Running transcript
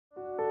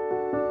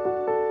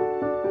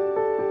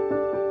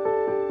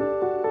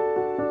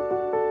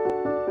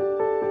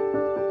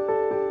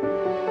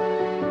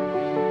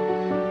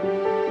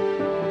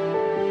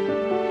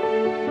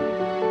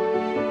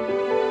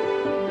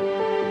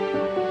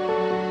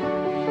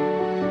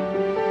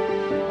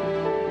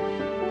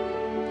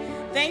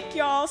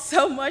all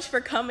so much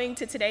for coming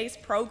to today's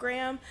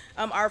program,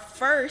 our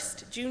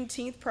first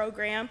Juneteenth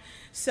program.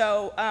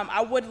 So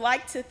I would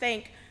like to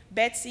thank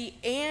Betsy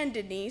and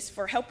Denise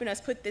for helping us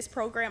put this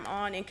program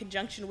on in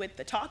conjunction with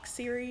the Talk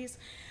series.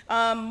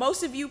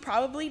 Most of you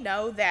probably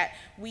know that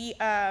we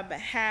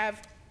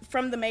have,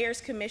 from the Mayor's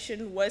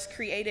Commission, was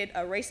created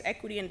a race,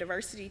 equity, and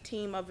diversity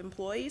team of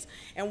employees,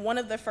 and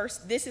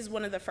this is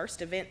one of the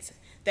first events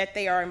that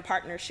they are in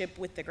partnership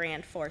with the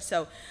Grand for.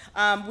 So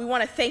we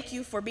want to thank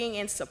you for being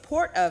in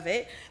support of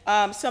it.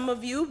 Some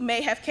of you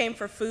may have came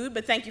for food,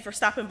 but thank you for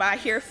stopping by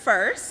here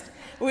first.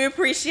 We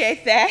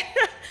appreciate that.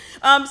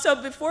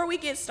 So before we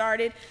get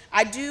started,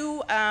 I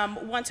do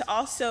want to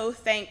also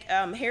thank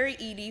Harry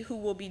Eady, who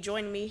will be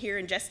joining me here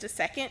in just a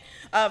second,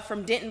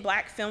 from Denton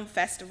Black Film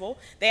Festival.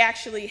 They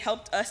actually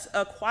helped us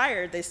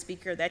acquire this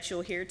speaker that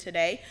you'll hear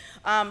today.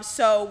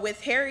 So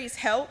with Harry's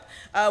help,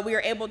 we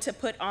are able to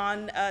put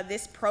on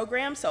this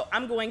program. So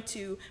I'm going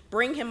to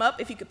bring him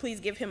up. If you could please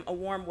give him a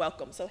warm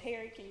welcome. So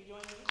Harry, can you join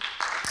me?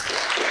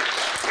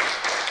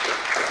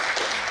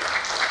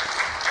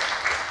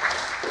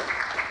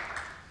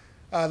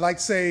 I'd like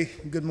to say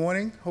good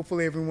morning.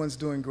 Hopefully everyone's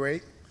doing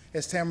great.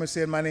 As Tamara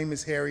said, my name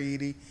is Harry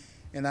Eady,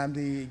 and I'm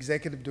the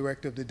Executive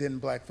Director of the Denton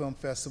Black Film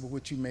Festival,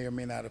 which you may or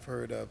may not have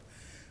heard of.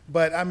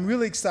 But I'm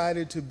really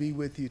excited to be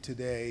with you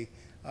today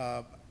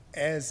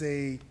as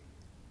a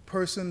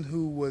person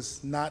who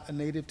was not a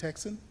native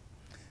Texan,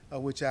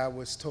 which I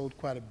was told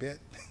quite a bit,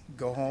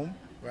 go home,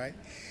 right?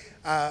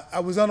 I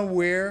was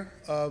unaware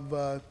of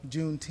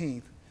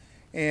Juneteenth,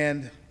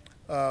 and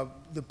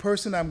the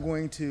person I'm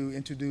going to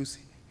introduce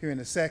here in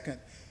a second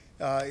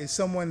is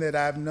someone that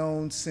I've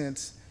known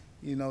since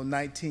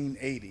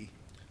 1980.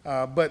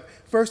 But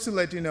first to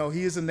let you know,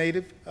 he is a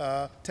native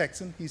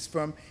Texan. He's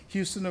from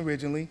Houston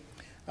originally.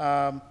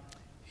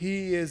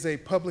 He is a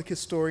public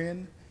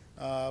historian,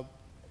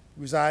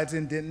 resides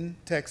in Denton,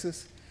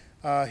 Texas.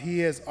 He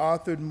has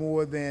authored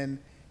more than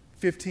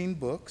 15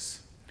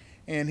 books,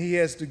 and he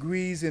has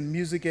degrees in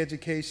music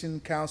education,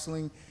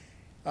 counseling,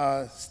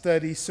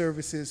 study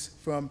services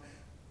from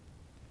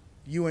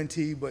UNT,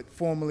 but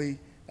formerly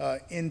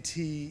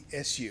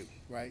NTSU,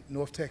 right?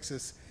 North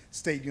Texas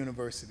State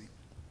University.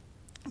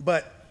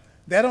 But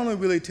that only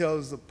really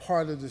tells a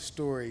part of the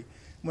story.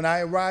 When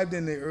I arrived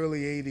in the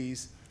early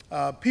 80s,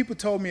 people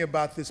told me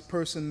about this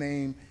person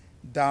named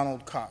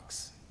Donald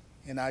Cox.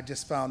 And I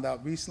just found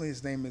out recently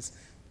his name is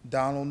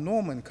Donald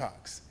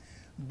Norman-Cox.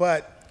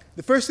 But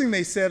the first thing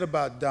they said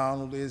about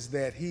Donald is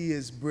that he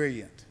is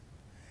brilliant.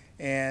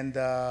 And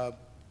I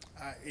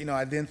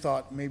then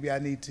thought maybe I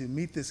need to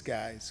meet this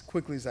guy as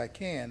quickly as I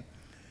can.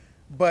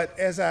 But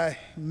as I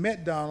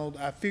met Donald,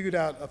 I figured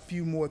out a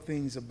few more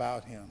things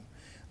about him.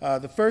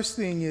 The first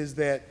thing is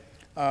that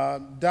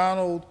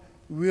Donald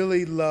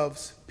really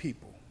loves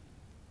people,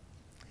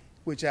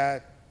 which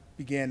I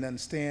began to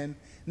understand.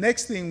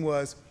 Next thing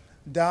was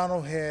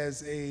Donald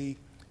has a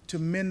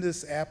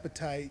tremendous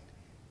appetite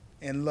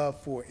and love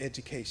for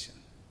education.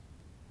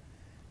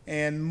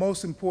 And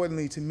most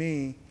importantly to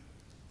me,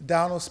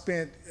 Donald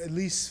spent, at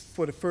least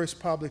for the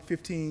first probably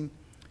 15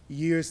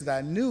 years that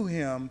I knew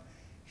him,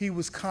 he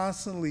was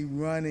constantly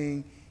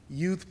running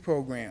youth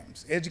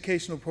programs,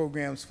 educational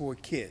programs for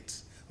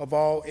kids of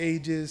all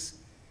ages,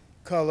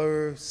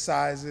 color,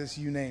 sizes,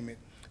 you name it.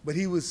 But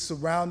he was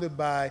surrounded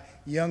by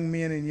young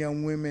men and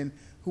young women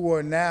who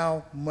are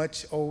now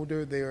much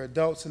older. They are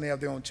adults and they have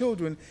their own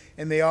children,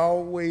 and they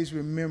always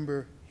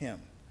remember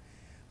him.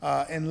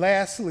 And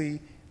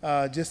lastly,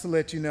 just to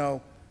let you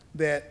know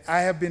that I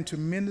have been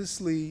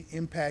tremendously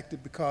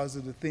impacted because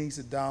of the things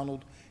that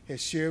Donald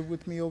has shared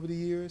with me over the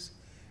years.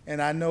 And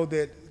I know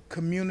that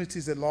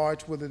communities at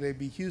large, whether they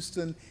be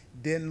Houston,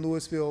 Denton,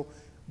 Lewisville,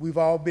 we've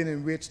all been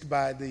enriched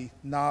by the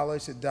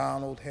knowledge that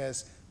Donald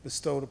has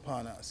bestowed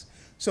upon us.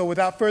 So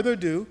without further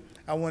ado,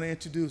 I want to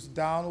introduce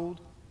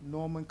Donald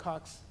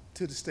Norman-Cox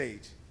to the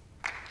stage.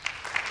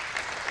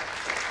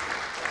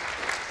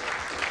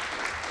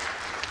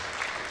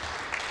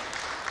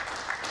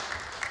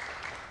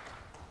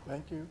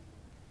 Thank you.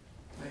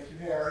 Thank you,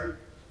 Harry.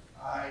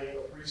 I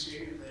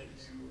appreciate it. Thank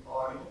you,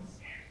 audience.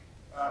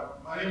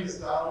 My name is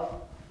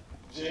Donald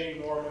J.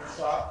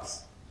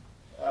 Norman-Cox.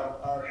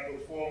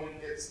 Before we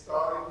get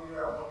started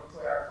here, I want to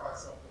clarify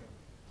something.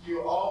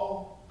 You're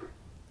all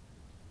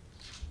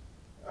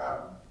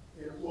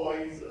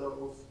employees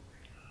of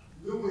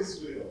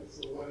Lewisville.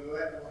 So when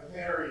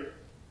Harry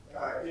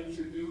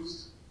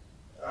introduced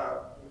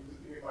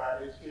my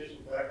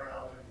educational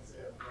background, and he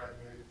said I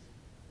graduated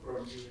from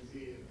UNT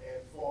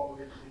and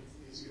formerly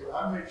NTSU, I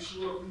make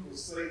sure people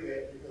say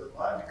that because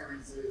my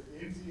degree says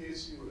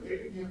NTSU, and they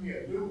can give me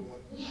a new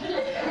one.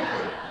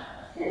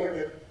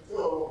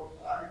 So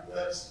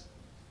that's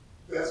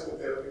what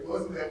that. It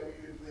wasn't that we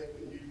didn't think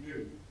that you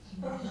knew.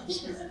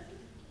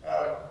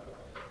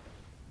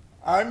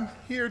 I'm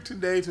here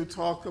today to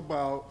talk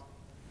about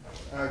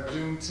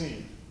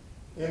Juneteenth,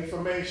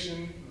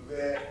 information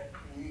that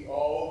we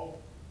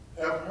all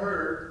have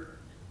heard,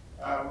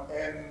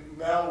 and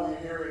now we're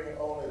hearing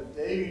on a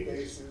daily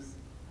basis,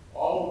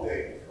 all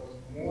day, from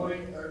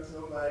morning until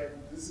until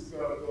this is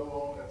going to go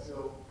on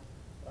until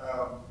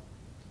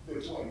the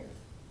 20th.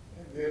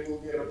 And then we'll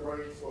get a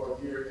break for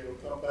a year. It'll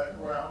come back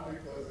around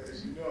because,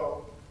 as you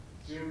know,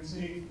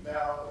 Juneteenth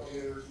now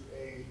is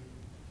a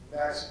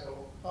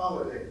national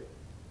holiday.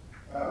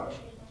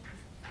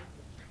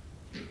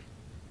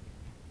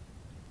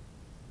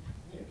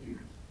 Thank you.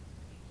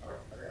 I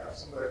got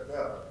some of that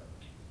better.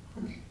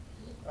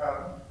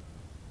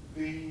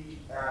 The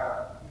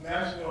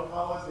national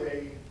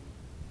holiday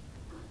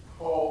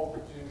called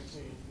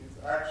Juneteenth is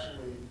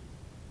actually,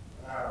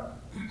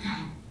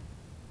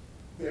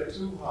 there are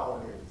two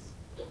holidays.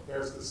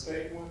 There's the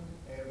state one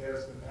and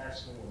there's the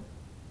national one.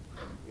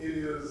 It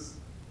is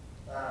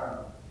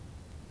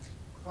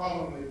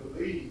commonly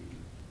believed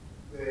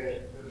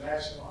that the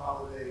national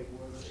holiday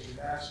was a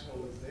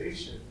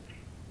nationalization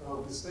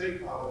of the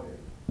state holiday.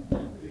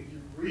 If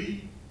you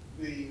read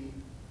the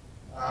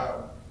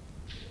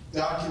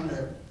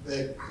document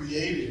that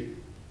created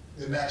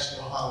the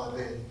national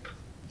holiday,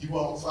 you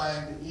won't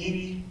find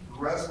any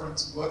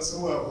reference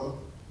whatsoever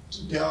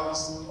to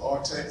Galveston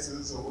or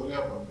Texas or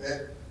whatever.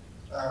 That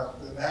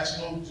the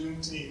National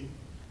Juneteenth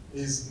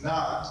is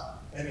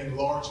not an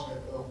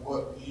enlargement of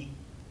what we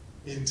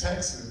in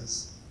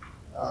Texas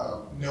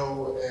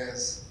know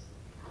as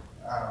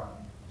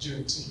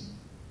Juneteenth.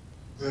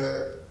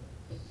 The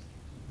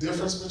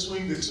difference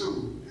between the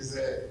two is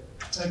that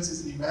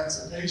Texas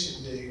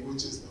Emancipation Day,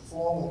 which is the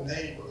formal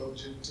name of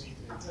Juneteenth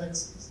in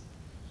Texas,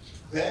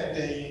 that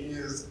day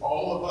is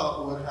all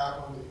about what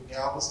happened in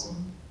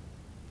Galveston,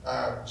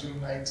 June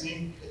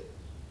 19th,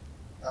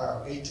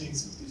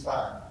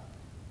 1865.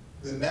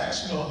 The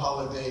national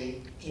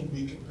holiday can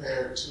be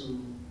compared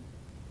to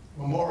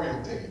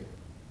Memorial Day,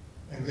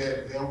 and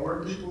that there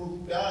were people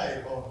who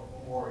died on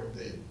Memorial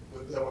Day,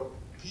 but there were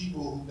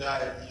people who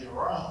died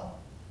year-round.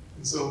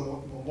 And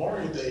so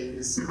Memorial Day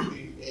is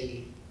simply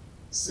a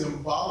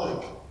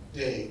symbolic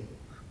day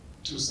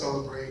to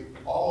celebrate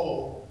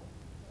all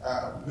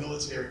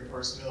military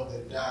personnel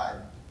that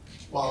died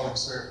while in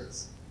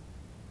service.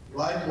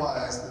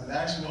 Likewise, the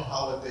national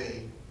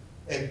holiday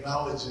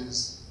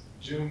acknowledges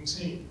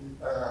Juneteenth,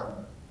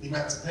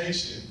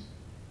 emancipation,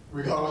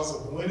 regardless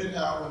of when it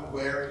happened,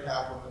 where it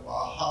happened, or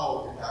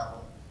how it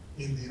happened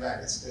in the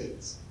United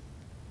States.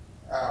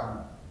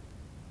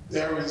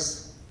 There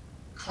is,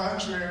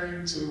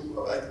 contrary to,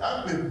 like,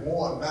 I've been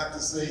warned not to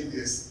say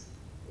this,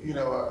 you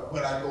know,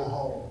 when I go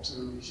home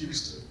to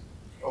Houston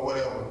or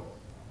whatever.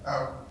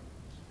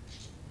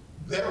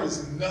 There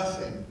is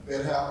nothing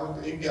that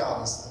happened in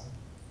Galveston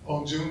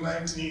on June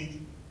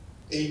 19,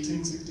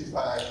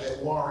 1865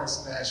 that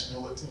warrants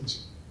national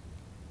attention.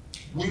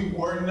 We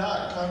were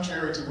not,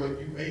 contrary to what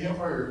you may have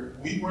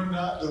heard, we were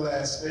not the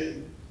last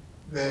state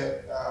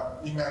that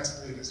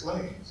emancipated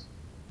slaves.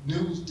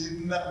 News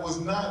was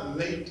not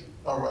late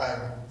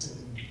arriving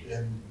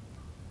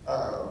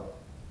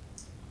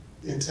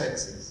in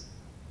Texas.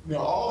 You know,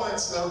 all that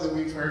stuff that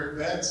we've heard,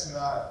 that's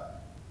not,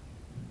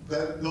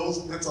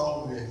 that's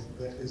all it is.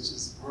 That it's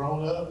just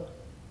grown up,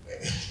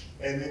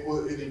 and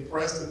it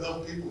impressed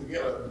enough people to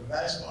get a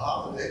national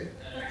holiday,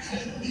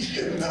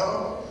 you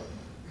know?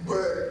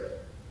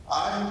 But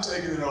I have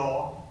taken it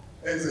on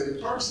as a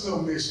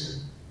personal mission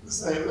to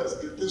say, let's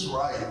get this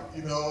right.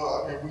 You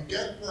know, I mean, we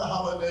get the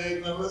holiday,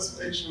 now let's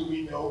make sure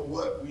we know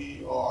what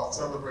we are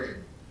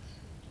celebrating.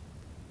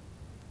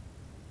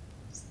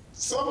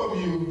 Some of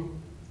you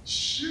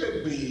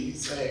should be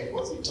saying,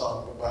 what's he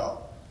talking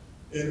about?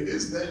 And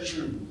is that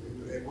true?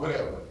 And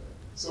whatever.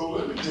 So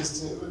let me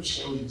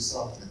show you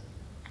something.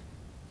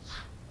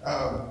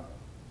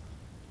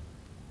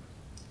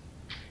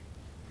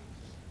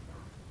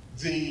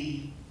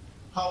 The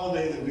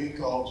holiday that we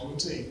call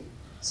Juneteenth,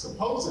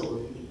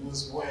 supposedly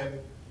was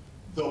when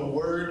the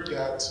word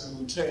got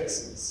to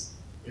Texas.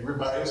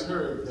 Everybody's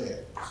heard of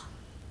that.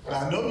 And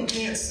I know you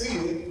can't see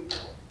it,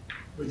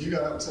 but you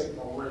gotta take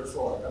my word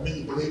for it. I mean,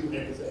 you believe in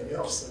everything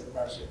else that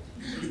about you.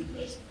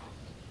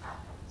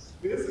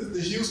 This is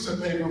the Houston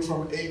paper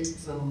from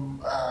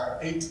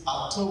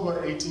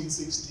October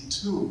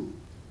 1862.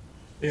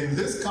 In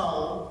this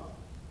column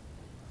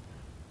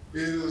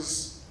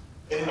is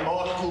an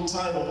article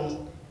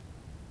titled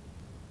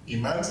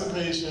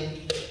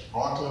Emancipation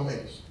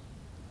Proclamation.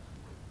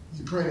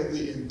 He printed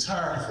the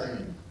entire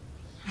thing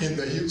in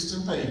the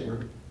Houston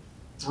paper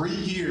 3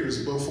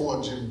 years before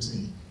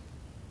Juneteenth.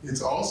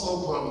 It's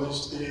also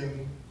published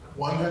in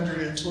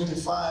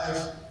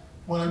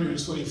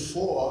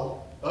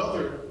 124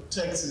 other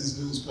Texas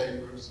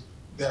newspapers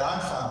that I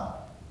found.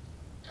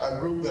 A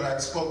group that I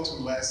spoke to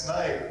last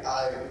night,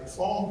 I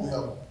informed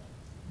them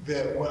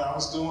that when I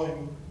was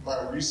doing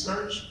my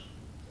research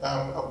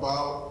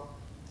about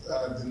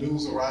the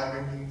news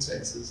arriving in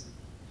Texas,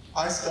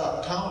 I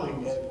stopped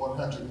counting at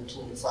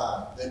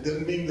 125. That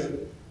doesn't mean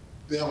that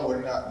there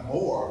were not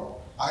more.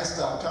 I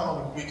stopped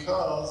counting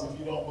because if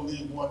you don't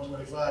believe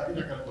 125,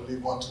 you're not going to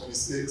believe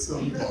 126, so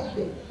you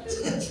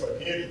don't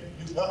forget it.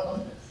 You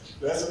know?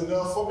 That's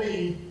enough for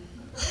me.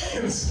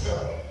 And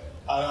so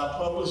I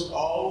published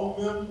all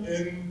of them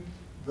in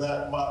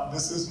that.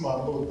 This is my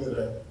book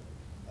that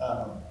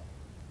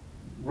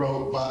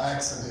wrote by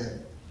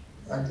accident.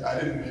 I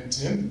didn't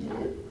intend to do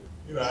it.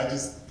 You know, I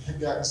just had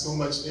gotten so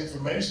much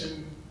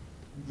information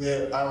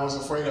that I was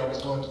afraid I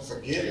was going to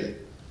forget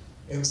it.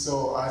 And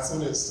so I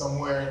sent it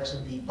somewhere to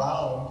be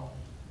bound,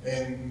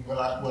 and when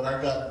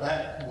I got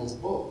back, it was a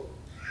book.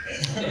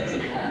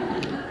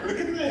 Look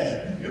at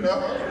that, you know?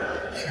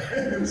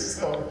 And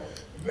so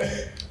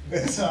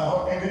that's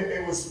how, and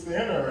it was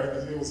thinner,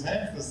 it was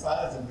half the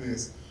size of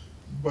this,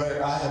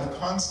 but I have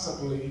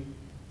constantly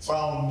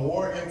found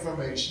more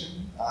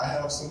information. I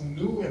have some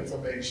new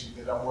information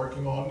that I'm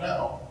working on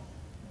now.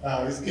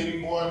 It's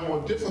getting more and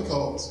more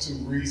difficult to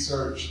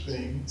research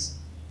things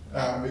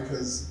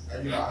because I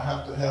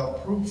have to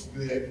have proof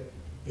that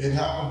it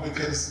happened,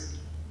 because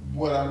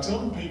what I'm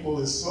telling people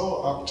is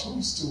so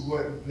obtuse to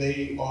what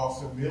they are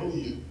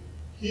familiar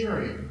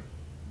hearing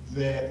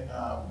that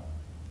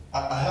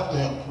I have to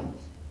have proof.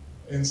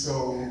 And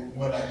so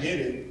when I get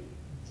it,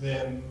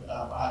 then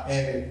I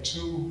add it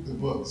to the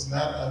books,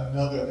 not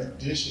another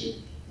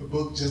edition. The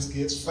book just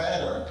gets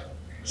fatter.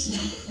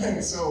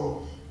 And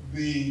so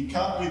the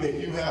copy that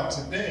you have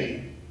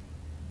today,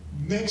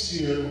 next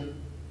year,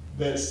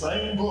 that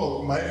same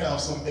book might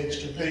have some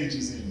extra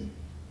pages in it.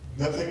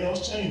 Nothing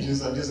else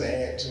changes, I just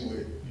add to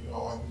it,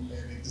 and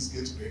it just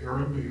gets bigger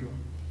and bigger.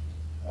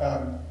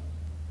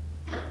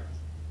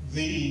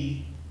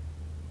 The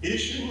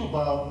issue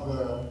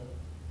about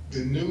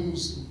the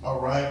news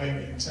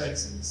arriving in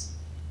Texas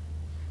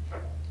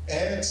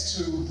adds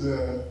to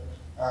the,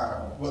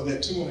 that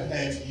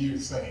 2.5 year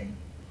thing.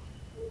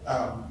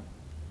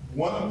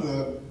 One of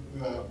the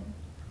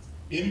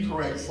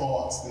incorrect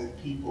thoughts that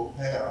people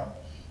have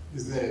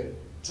is that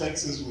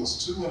Texas was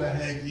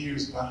 2.5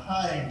 years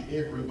behind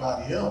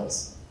everybody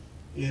else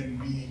in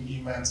being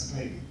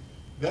emancipated.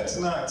 That's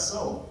not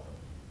so.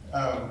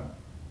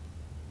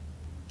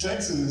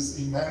 Texas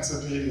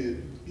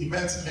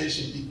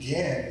emancipation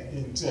began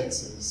in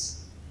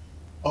Texas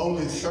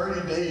only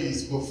 30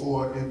 days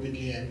before it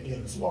began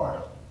in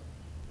Florida.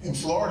 And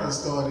Florida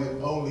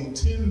started only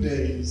 10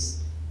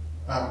 days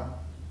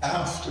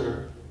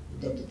after,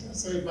 did I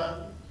say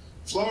about it?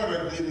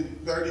 Florida did it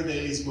 30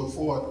 days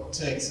before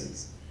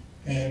Texas,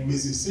 and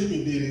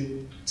Mississippi did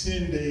it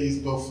 10 days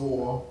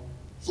before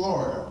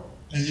Florida.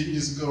 And you can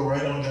just go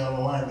right on down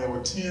the line. There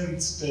were 10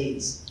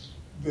 states.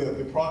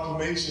 The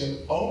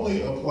proclamation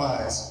only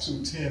applies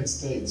to 10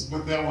 states,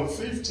 but there were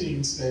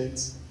 15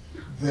 states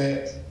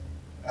that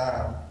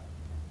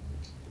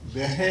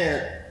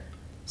had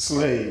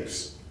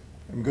slaves.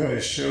 I'm going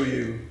to show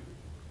you.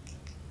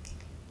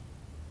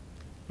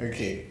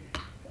 Okay.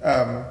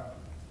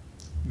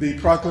 The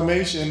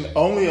proclamation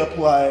only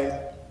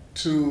applied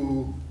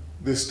to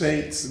the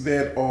states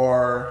that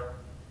are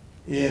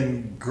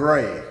in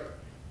gray,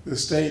 the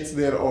states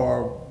that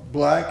are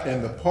black,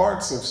 and the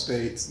parts of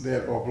states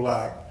that are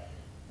black,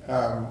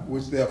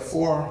 which there are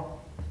 4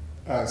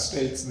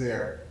 states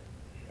there.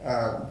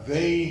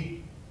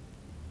 They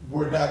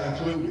were not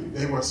included.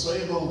 They were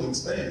slaveholding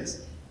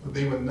states, but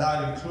they were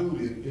not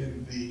included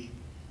in the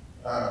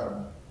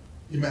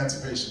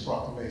Emancipation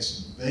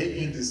Proclamation. They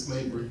ended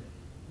slavery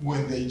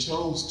when they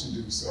chose to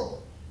do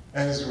so.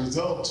 And as a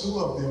result, 2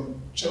 of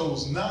them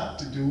chose not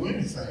to do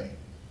anything.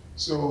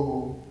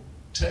 So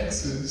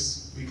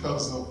Texas,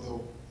 because of the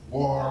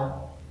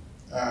war,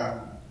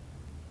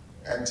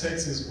 and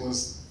Texas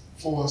was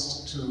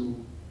forced to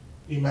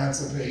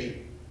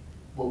emancipate.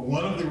 But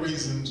one of the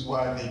reasons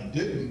why they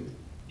didn't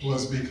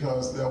was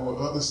because there were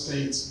other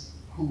states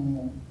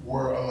who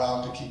were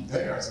allowed to keep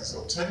theirs. And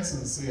so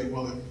Texas said,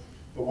 well, if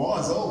the war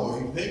is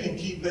over, if they can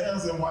keep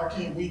theirs, then why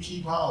can't we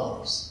keep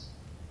ours?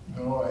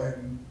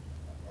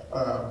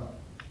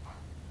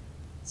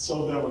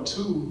 So there were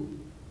 2,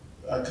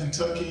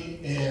 Kentucky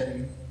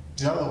and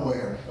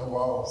Delaware, of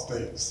all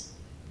states.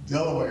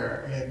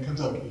 Delaware and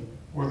Kentucky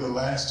were the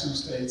last 2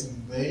 states,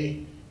 and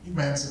they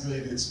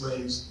emancipated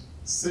slaves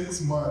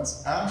 6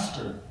 months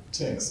after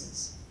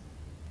Texas.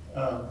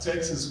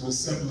 Texas was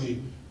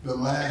simply the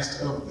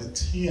last of the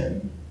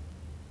 10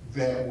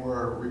 that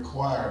were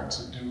required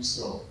to do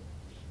so.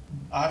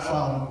 I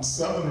found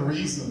 7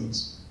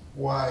 reasons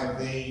why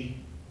they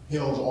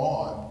held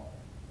on.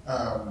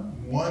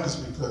 One is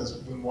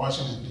because when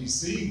Washington,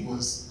 D.C.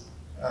 was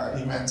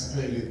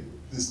emancipated,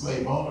 the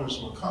slave owners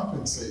were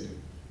compensated.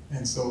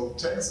 And so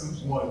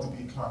Texans wanted to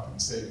be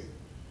compensated.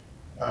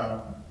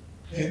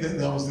 And then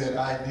there was that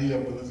idea,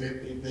 well, if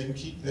they can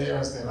keep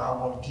theirs, then I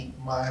want to keep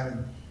mine,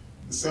 and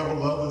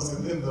several others.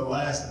 And then the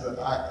last,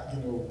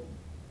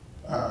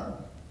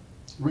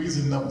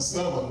 reason number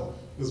 7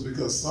 was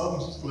because some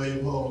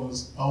slave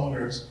owners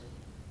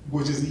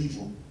were just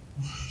evil,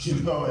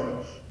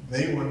 and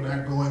they were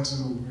not going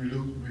to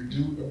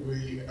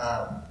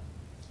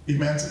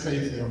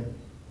emancipate them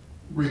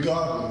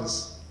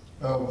regardless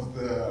of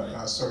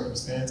the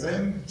circumstance,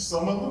 and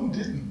some of them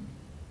didn't.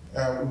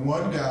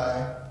 One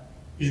guy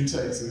in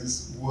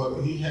Texas,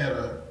 he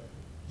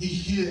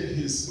hid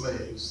his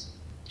slaves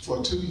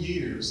for 2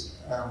 years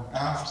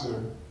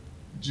after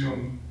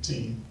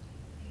Juneteenth,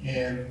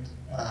 and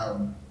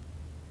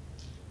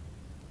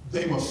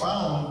they were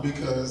found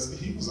because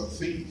he was a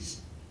thief.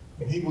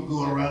 and he would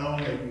go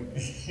around and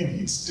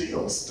he'd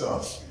steal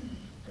stuff.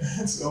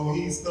 And so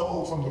he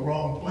stole from the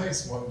wrong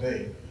place one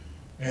day,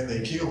 and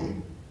they killed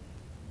him.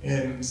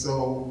 And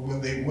so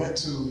when they went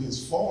to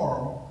his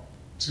farm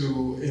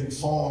to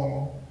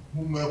inform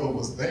whomever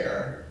was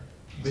there,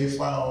 they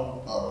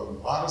found a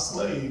lot of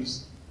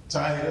slaves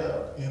tied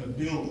up in a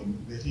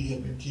building that he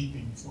had been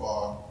keeping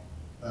for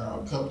a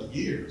couple of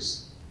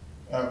years.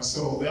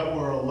 So there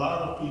were a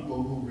lot of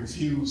people who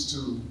refused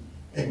to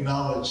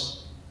acknowledge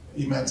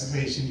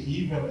emancipation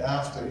even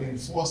after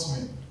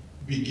enforcement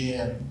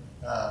began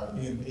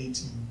in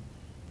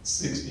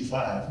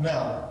 1865.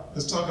 Now,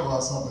 let's talk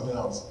about something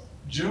else.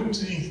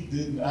 Juneteenth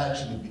didn't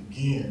actually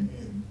begin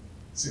in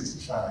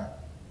 65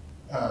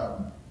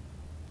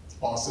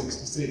 or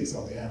 66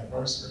 on the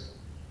anniversary.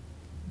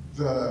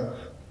 The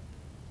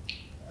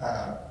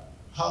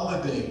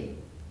holiday,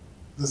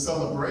 the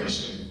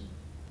celebration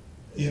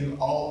in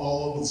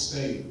all over the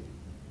state,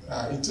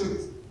 it took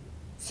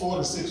 4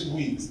 to 6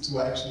 weeks to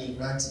actually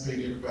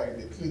emancipate everybody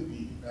that could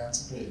be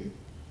emancipated.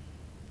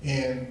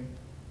 And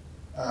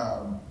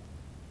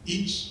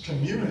each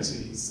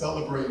community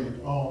celebrated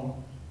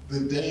on the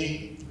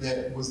day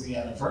that was the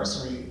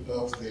anniversary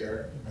of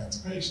their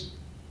emancipation.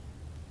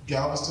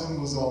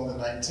 Galveston was on the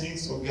 19th,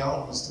 so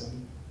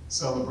Galveston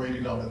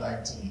celebrated on the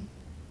 19th.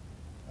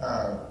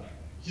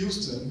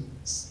 Houston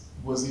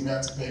was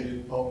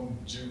emancipated on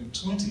June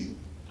 20th.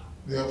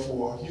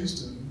 Therefore,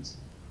 Houston's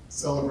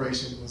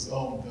celebration was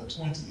on the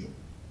 20th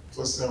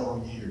for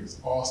several years.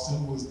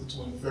 Austin was the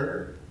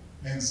 23rd,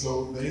 and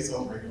so they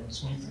celebrated on the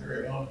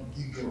 23rd.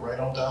 You can get right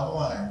on down the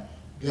line.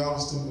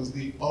 Galveston was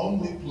the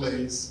only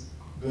place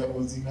that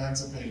was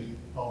emancipated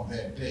on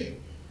that day.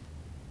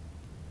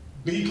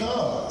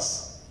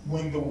 Because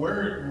when the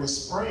word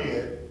was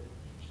spread,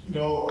 you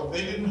know,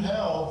 they didn't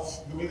have,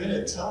 I mean, they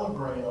had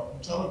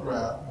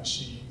telegraph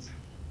machines,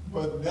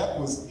 but that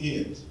was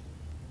it.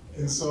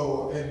 And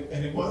so,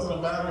 and it wasn't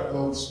a matter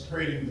of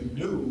spreading the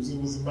news,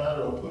 it was a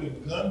matter of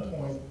putting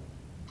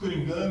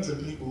guns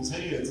in people's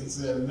heads and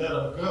saying, let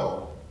them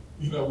go.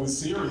 You know, we're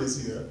serious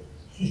here,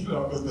 you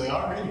know, because they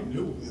already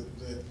knew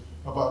that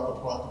about the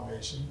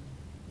proclamation.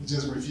 They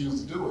just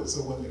refused to do it.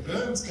 So when the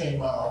guns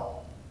came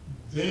out,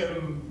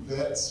 then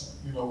that's,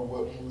 you know,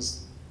 what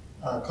was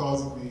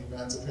causing the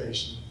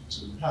emancipation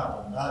to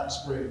happen, not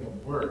spreading of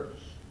the word.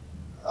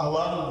 A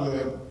lot of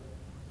the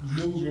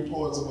news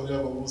reports or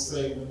whatever will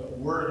say when the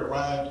word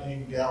arrived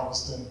in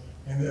Galveston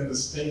and then the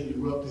state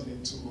erupted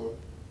into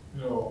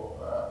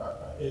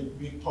a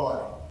big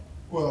party.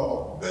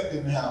 Well, that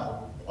didn't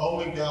happen.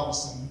 Only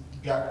Galveston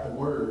got the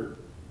word,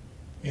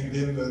 and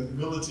then the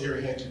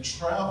military had to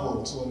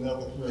travel to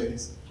another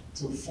place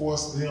to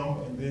force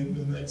them, and then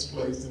the next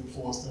place to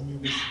force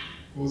them. It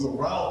was a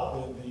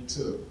route that they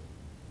took.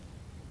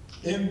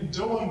 In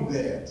doing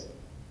that,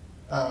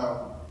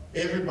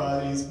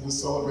 everybody was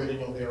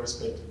celebrating on their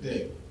respective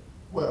day.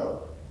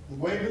 Well, the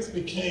way this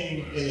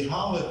became a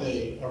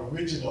holiday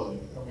originally,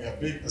 I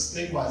mean a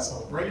statewide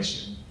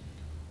celebration,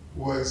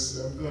 was,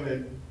 I'm going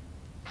to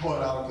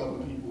point out a couple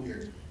of people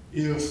here.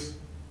 If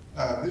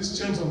this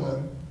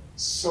gentleman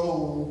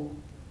sold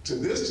to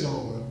this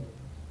gentleman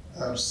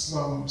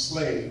some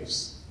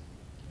slaves,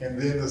 and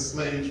then the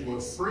slaves were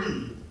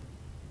freed,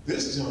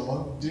 this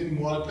gentleman didn't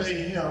want to pay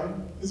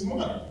him his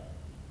money.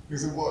 He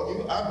said,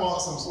 well, I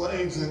bought some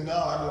slaves and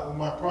now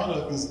my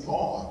product is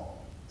gone,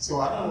 so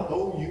I don't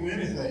owe you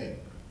anything.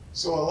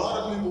 So a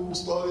lot of people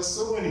started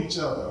suing each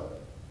other,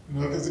 you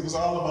know, because it was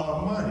all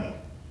about money.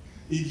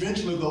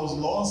 Eventually those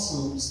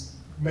lawsuits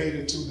made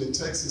it to the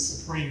Texas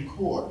Supreme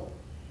Court.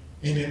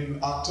 And in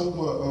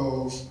October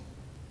of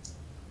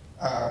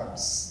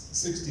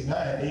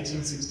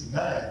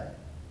 1869,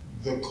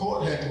 the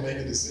court had to make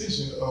a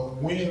decision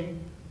of when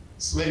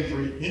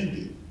slavery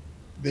ended.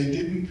 They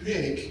didn't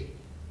pick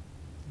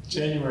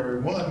January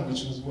 1,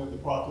 which was when the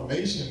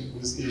proclamation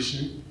was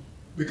issued,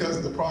 because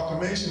the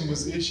proclamation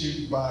was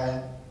issued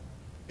by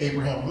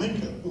Abraham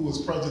Lincoln, who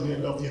was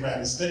president of the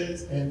United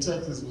States, and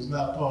Texas was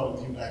not part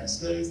of the United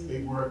States.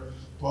 They were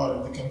part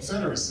of the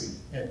Confederacy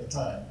at the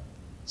time.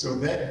 So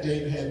that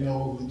date had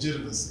no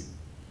legitimacy.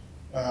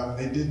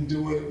 They didn't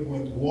do it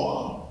when the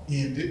war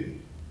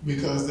ended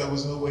because there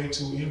was no way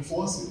to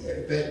enforce it.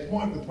 At that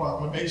point, the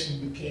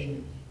proclamation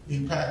became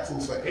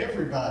impactful for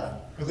everybody,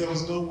 but there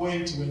was no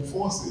way to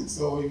enforce it.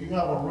 So if you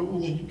have a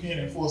rule and you can't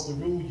enforce the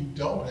rule, you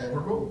don't have a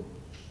rule.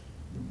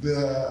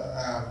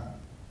 The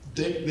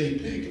date they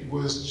picked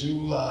was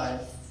June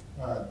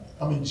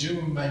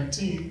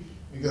 19th,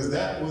 because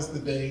that was the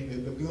day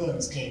that the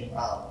guns came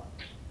out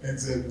and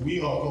said, we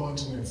are going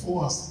to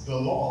enforce the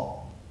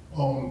law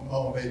on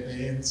that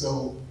day. And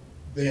so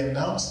they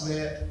announced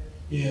that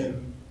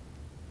in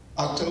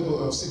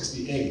October of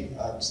 68.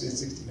 I said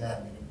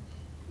 69.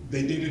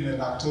 They did it in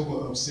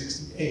October of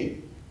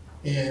 68.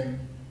 And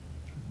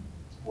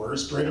word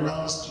spread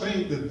around the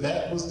state that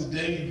that was the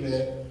day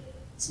that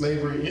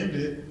slavery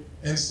ended.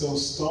 And so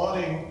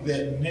starting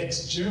that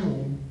next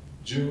June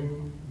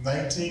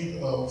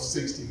 19th of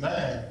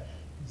 69,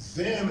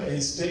 then a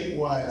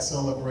statewide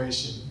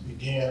celebration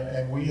began,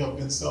 and we have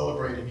been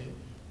celebrating it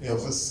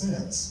ever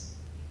since.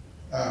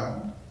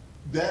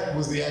 That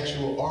was the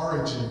actual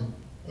origin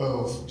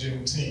of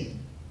Juneteenth,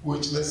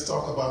 which, let's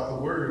talk about the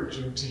word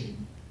Juneteenth.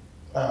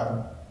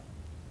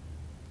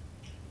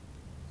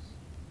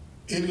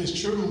 It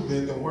is true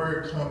that the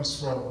word comes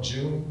from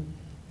June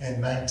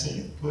and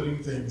 19th,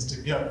 putting things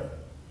together.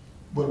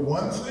 But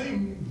one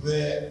thing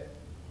that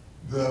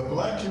the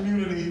Black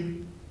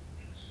community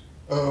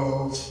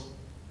of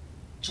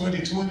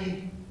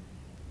 2020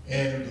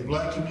 and the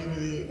Black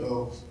community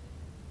of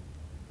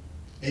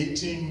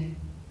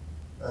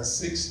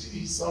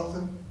 1860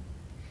 something,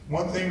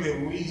 one thing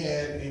that we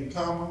had in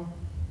common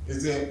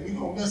is that we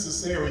don't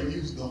necessarily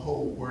use the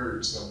whole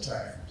word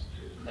sometimes.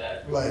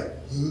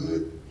 Like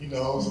hood, you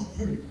know,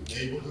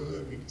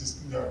 neighborhood, we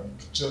just, you know,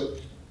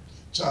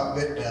 chop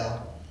that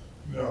down,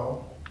 you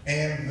know.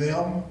 And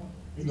them,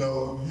 you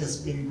know, has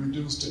been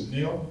reduced to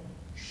them,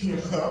 you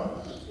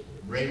know,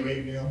 Ray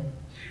them,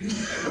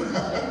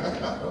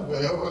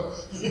 whatever,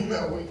 you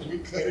know, we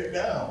cut it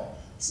down.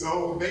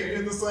 So they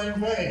did the same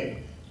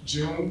thing.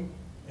 June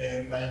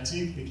and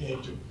 19th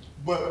became June.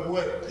 But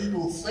what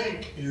people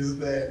think is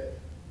that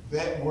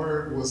that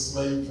word was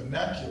slave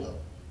vernacular.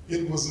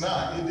 It was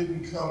not. It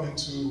didn't come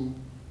into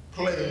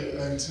play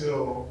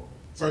until,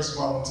 first of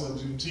all, until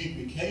Juneteenth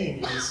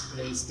became a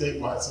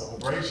statewide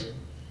celebration.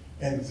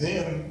 And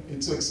then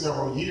it took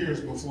several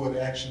years before it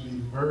actually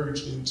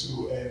merged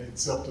into an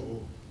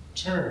acceptable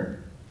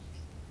term.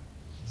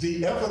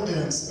 The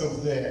evidence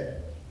of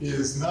that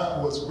is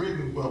not what's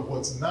written, but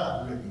what's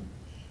not written.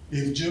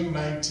 If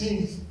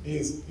Juneteenth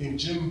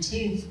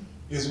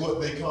is what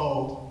they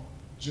called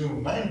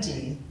June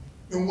 19th,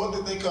 then what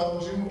did they call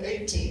June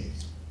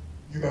 18th?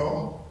 You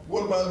know,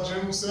 what about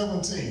June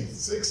 17th,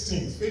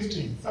 16th,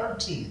 15th,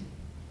 13th?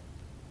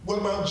 What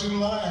about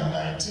July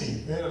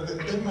 19th? They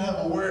didn't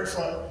have a word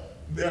for it.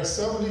 There are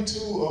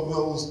 72 of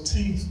those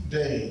 10th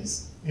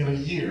days in a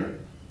year.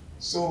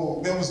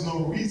 So there was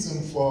no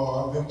reason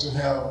for them to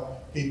have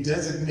a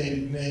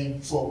designated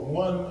name for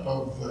one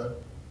of the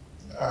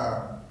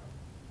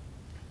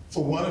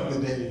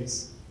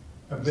days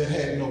that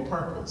had no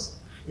purpose.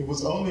 It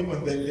was only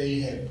when that day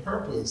had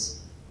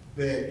purpose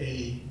that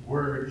a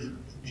word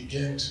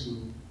began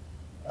to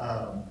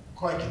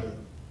calculate.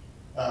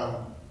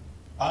 I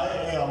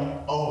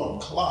am on a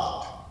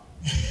clock,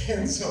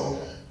 and so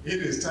it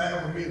is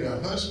time for me to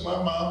hush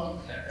my mouth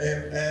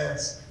and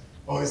ask,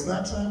 oh, it's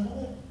not time for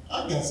that?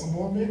 I got some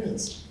more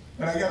minutes,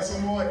 and I got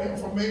some more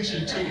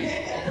information too.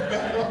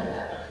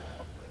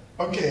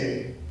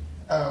 Okay,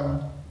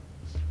 I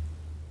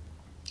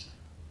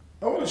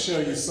want to show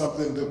you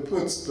something that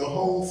puts the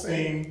whole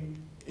thing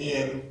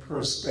in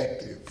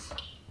perspective.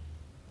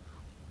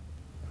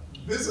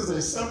 This is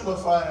a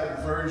simplified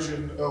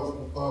version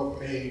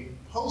of a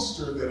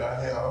poster that I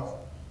have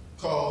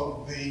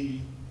called the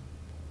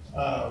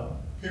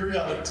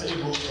Periodic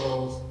Table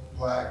of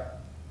Black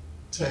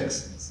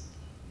Texans.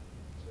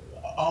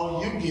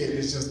 All you get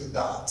is just the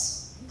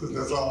dots, because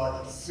that's all I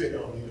can fit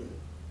on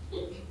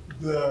here.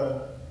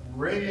 The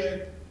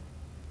red,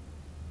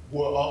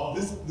 well,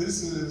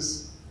 this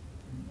is,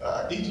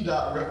 each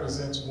dot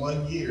represents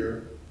 1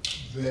 year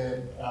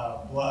that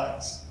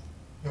blacks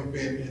have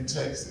been in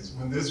Texas.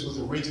 When this was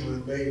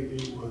originally made,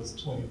 it was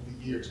the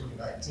year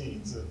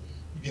 2019. So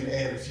you can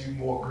add a few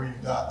more green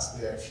dots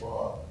there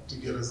to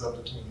get us up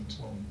to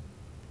 2020.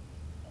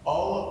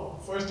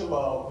 First of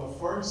all,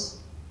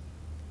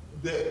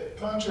 that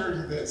contrary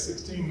to that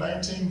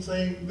 1619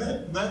 thing,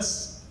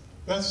 that's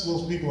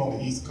those people on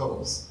the East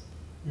Coast.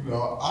 You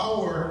know,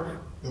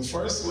 the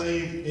first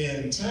slave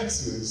in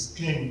Texas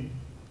came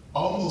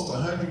almost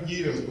 100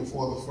 years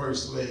before the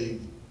first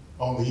slave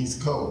on the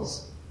East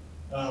Coast.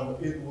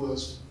 It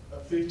was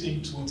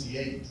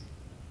 1528.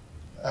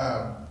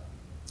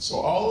 So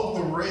all of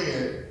the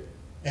red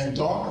and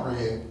dark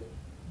red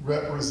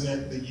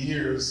represent the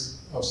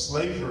years of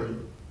slavery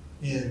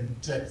in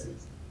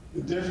Texas.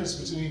 The difference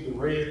between the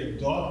red and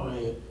dark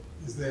red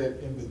is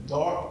that in the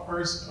dark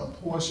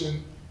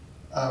portion,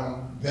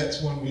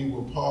 that's when we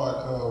were part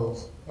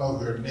of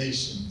other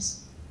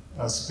nations.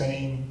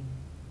 Spain,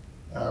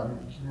 you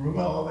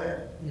remember all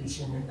that? You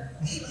from me?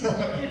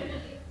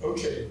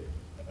 Okay.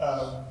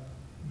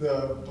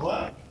 The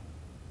black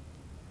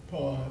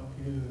part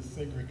is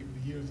the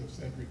years of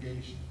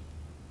segregation.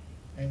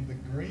 And the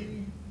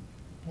green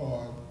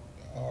part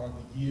are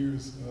the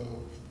years of,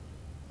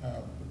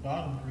 the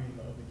bottom green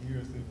are the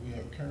years that we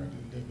are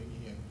currently living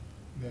in.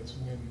 That's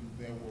when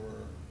there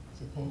were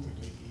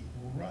supposedly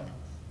equal rights.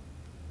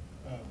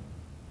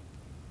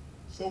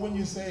 So when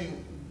you say,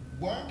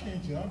 why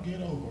can't y'all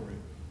get over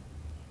it?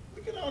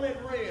 Look at all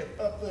that red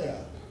up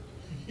there,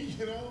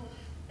 you know?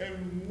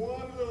 And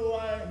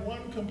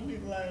one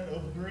complete line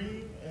of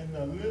green and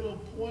a little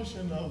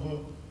portion of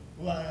a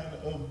line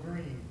of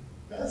green.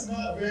 That's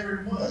not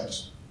very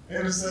much.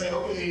 And to say,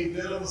 okay,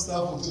 that other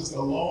stuff was just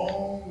a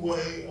long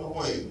way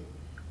away.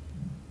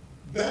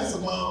 That's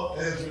about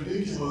as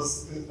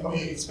ridiculous. I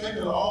mean,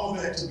 expecting all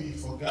of that to be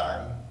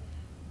forgotten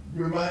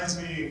reminds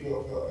me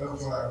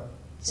of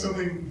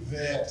something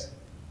that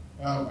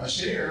I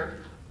share,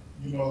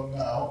 you know,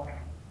 now.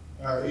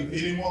 If they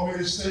didn't want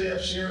me to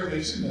share it,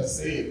 they shouldn't have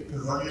said it,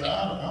 because I mean,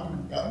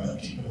 I'm not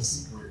keeping a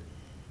secret.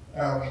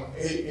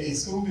 A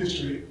school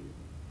district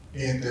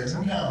in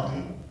Desmond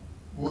County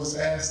was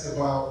asked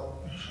how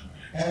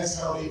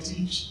they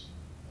teach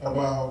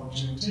about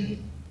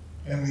Juneteenth.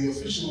 And the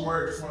official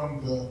word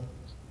from the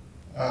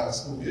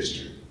school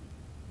district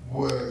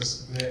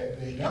was that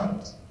they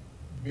don't,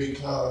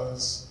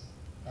 because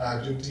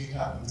Juneteenth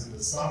happens in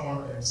the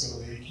summer, and so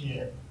they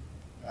can't,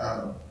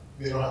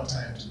 they don't have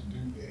time to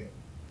do that.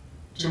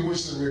 To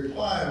which the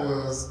reply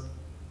was,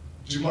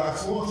 July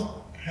 4th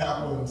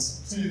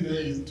happens 10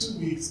 days, 2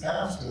 weeks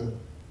after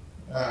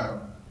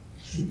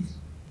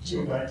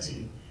June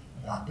 19th.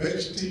 And I bet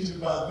you're teaching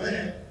about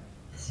that,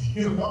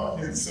 you know,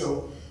 and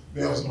so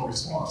there was no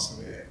response to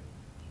that.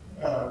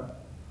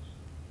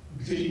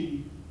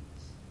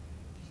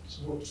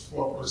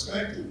 For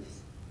perspective,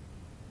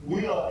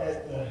 we are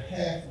at the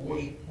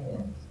halfway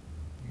point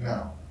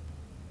now.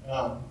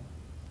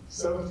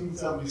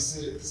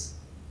 1776,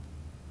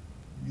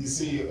 you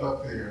see it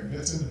up there, and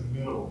that's in the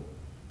middle.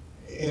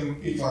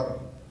 And if I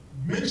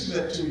mention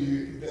that to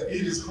you, that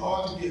it is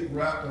hard to get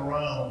wrapped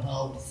around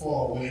how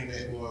far away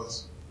that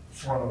was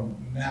from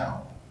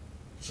now.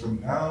 From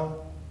now,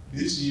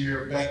 this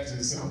year, back to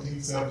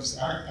 1776,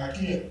 I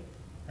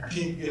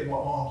can't get my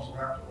arms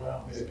wrapped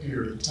around that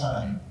period of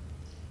time.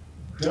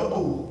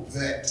 Double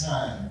that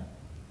time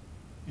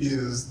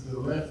is the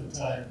length of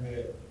time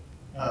that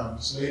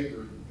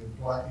slavery and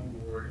black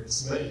people were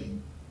enslaved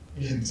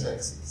in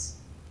Texas.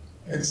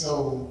 And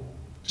so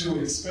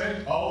to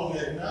expect all of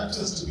that not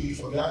just to be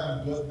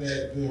forgotten, but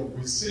that the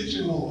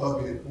residual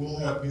of it will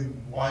have been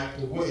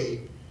wiped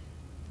away,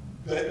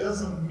 that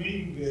doesn't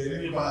mean that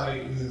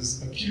anybody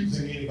is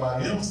accusing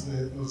anybody else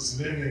that was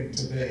living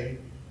today,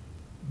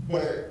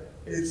 but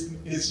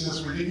it's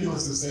just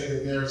ridiculous to say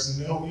that there's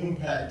no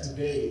impact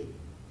today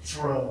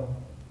from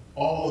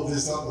all of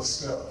this other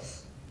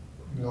stuff,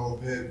 you know,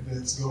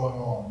 that's going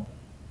on.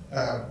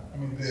 That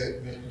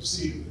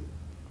preceded it.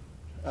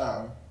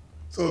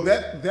 So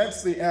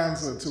that's the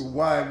answer to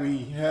why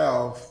we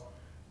have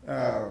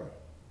an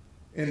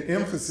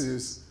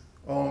emphasis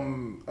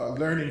on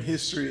learning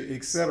history,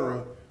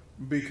 etc.,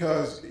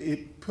 because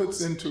it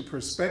puts into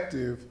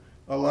perspective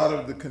a lot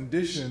of the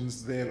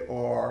conditions that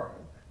are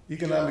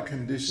economic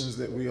conditions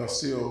that we are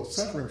still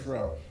suffering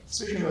from.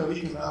 Speaking of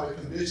economic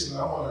conditions,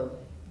 I want to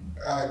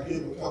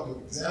give a couple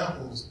of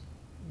examples.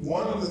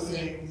 One of the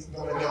things,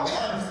 there are a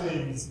lot of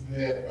things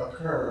that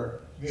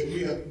occur that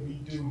we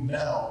do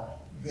now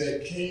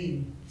that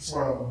came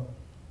from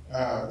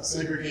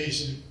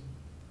segregation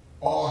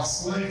or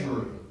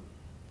slavery.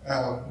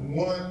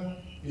 One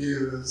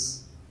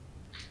is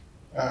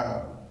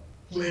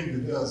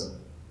playing the dozen.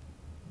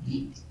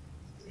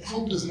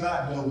 Who does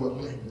not know what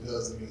playing the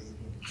dozen is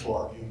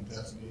before I give a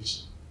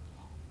definition?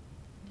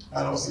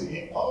 I don't see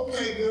any.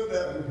 Okay, good,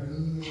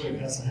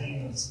 that's some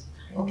hands.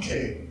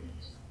 Okay.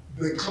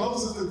 The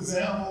closest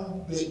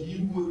example that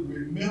you would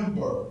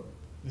remember,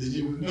 that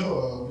you would know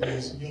of,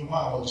 is your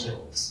mama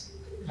jokes.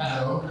 You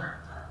know,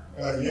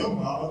 your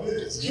mama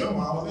this, your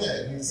mama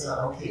that. And you say,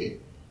 okay,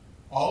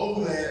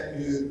 all of that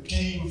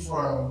came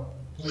from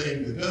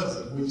playing the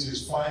dozen, which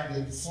is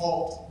finding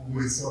fault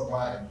with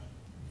somebody.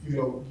 You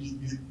know,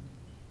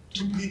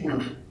 two people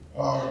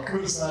are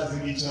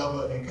criticizing each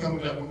other and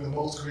coming up with the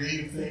most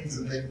creative things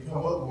that they can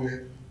come up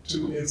with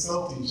to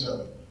insult each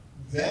other.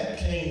 That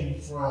came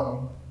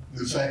from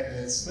the fact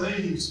that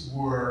slaves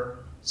were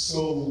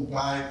sold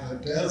by the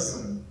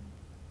dozen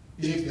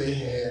if they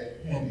had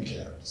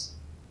handicaps.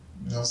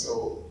 You know,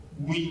 so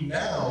we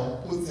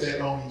now put that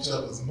on each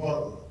other's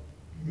mother.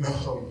 You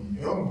know,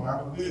 your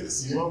mama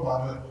this, your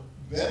mama,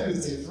 that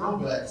is a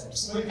throwback from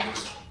slavery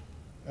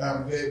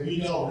that we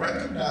don't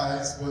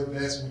recognize, but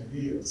that's what it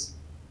is.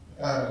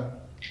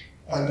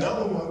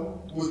 Another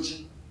one,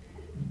 which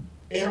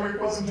every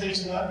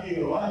presentation I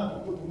give, I have to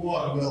put the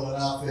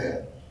watermelon out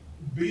there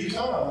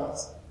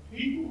because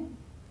people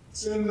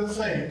tend to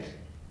think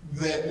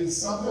that there's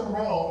something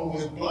wrong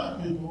with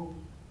black people,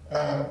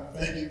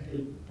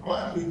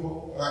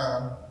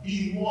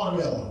 eating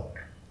watermelon,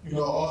 you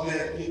know, or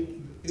that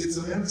it's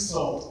an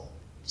insult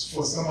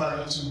for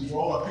somebody to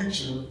draw a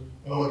picture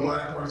of a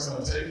black person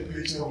or take a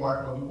picture of a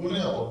black person,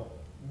 whatever,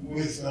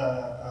 with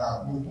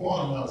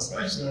watermelon,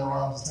 especially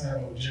around the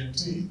time of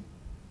Juneteenth.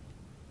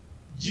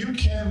 You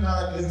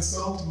cannot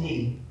insult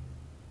me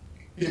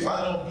if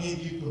I don't give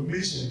you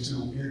permission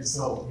to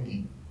insult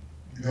me,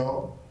 you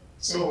know?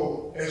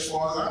 So as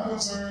far as I'm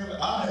concerned,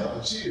 I have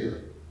a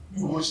cheer,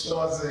 which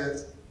starts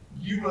at,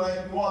 you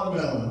like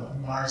watermelon?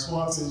 And my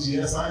response is,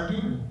 yes, I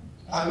do.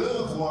 I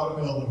love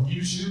watermelon,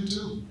 you should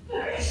too. You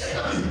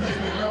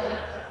know?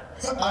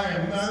 I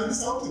am not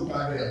insulted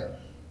by that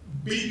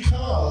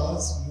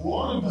because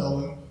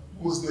watermelon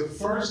was the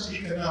first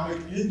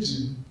economic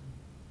engine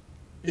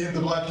in the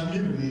black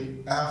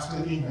community after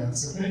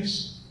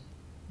emancipation.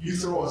 You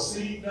throw a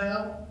seed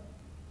down,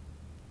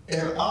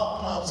 and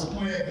out pops a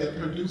plant that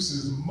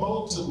produces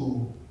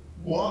multiple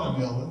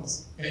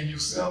watermelons, and you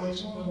sell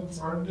each one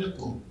for a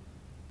nickel.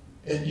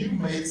 And you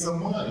made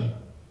some money,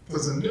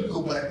 Because the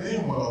nickel back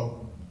then went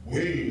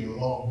way a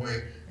long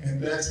way,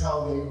 and that's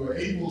how they were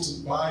able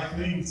to buy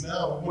things.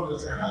 Now,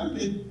 how did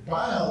they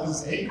buy all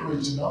this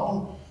acreage and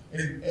all,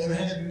 and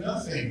had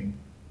nothing,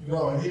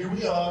 and here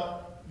we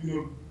are,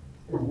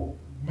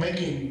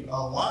 making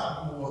a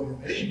lot more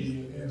than they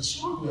did and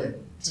struggling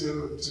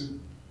to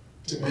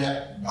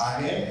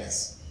buy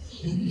gas,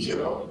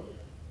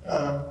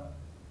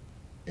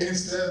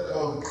 Instead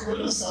of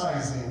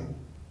criticizing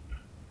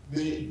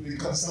the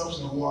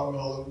consumption of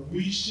watermelon,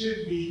 we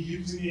should be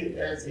using it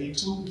as a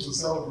tool to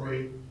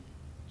celebrate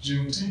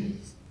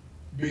Juneteenth,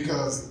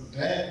 because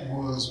that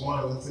was one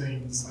of the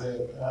things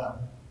that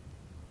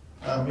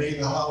made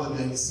the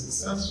holiday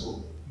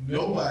successful.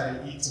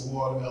 Nobody eats a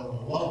watermelon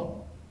alone.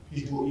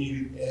 People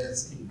eat it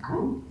as a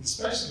group,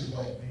 especially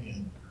back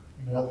then.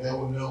 There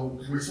were no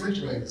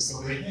refrigerators,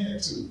 so they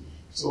had to.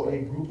 So a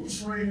group of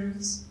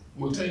friends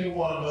would take a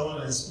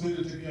watermelon and split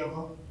it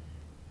together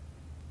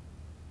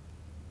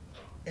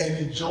and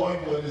enjoy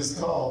what is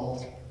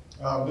called,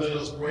 let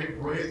us break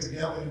bread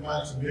together.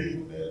 Anybody familiar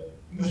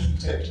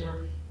with that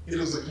term? It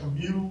is a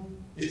communal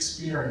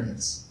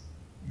experience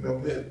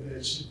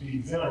that should be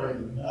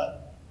venerated,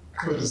 not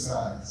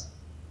criticized.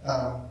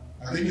 I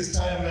think it's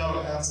time now to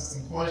answer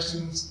some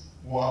questions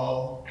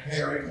while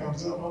Harry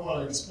comes up. I want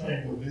to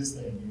explain what this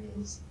thing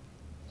is.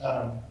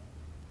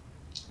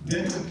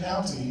 Denton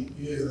County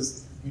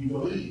is, we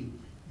believe,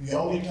 the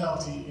only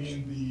county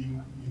in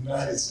the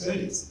United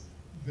States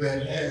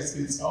that has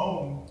its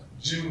own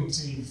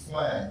Juneteenth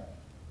flag.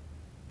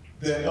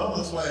 That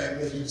other flag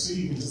that you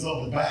see, which is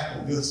on the back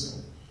of this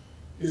one,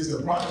 is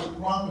the private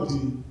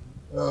property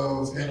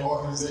of an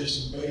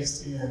organization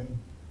based in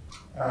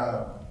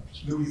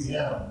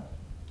Louisiana.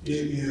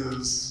 It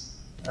is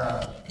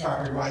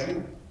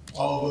copyrighted,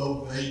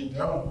 although they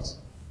don't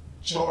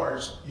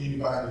charge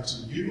anybody to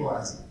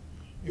utilize it.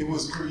 It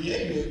was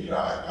created,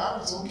 I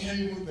was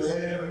okay with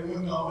that. It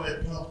wasn't all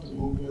that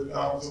comfortable, but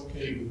I was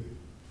okay with it.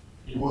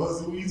 It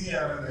was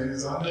Louisiana, that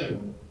is our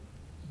neighbor.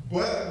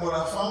 But when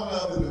I found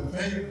out that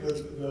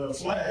the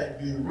flag,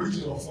 the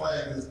original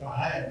flag that's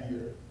behind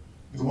here,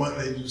 the one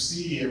that you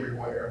see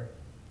everywhere,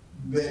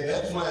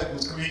 that flag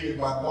was created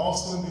by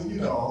Boston,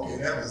 and okay,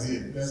 that was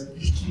it.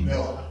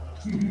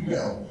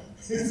 No.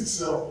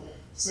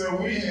 So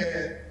we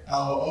had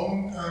our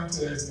own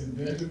contest in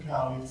Denton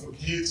County for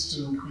kids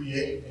to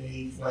create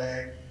a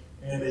flag,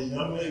 and a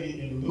young lady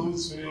in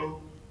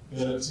Lewisville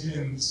that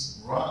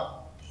attends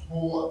Rock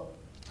Brook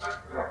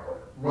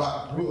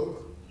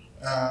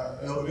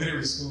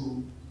Elementary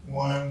School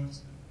won,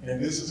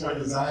 and this is her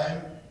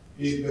design.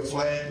 The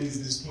flag is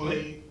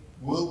displayed,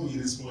 will be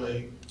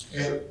displayed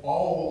at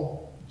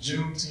all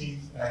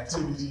Juneteenth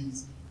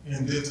activities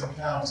in Denton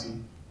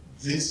County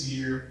this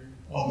year.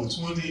 On the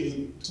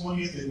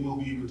 20th, it will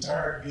be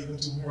retired, given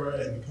to her,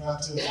 and the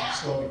contest will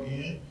start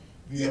again.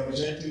 The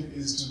objective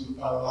is to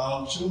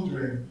allow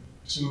children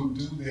to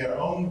do their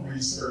own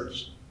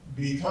research,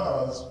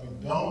 because we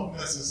don't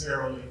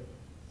necessarily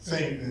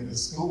think that the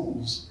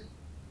schools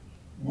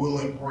will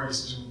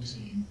embrace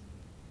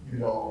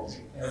Juneteenth,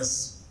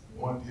 as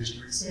one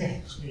district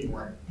said,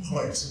 anyway,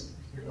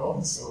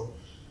 so,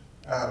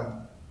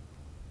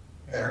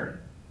 Aaron?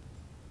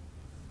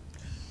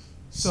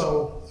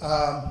 So,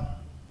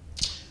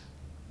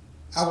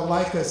 I would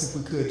like us,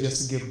 if we could,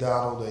 just to give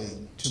Donald a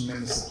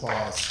tremendous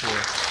applause for the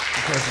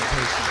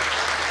presentation.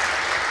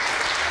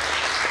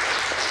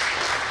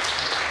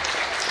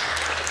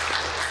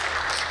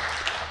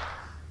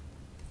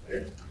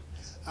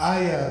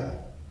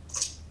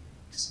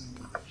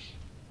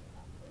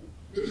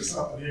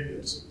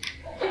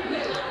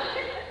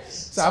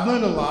 So I've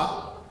learned a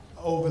lot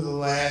over the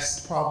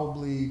last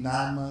probably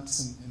 9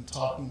 months in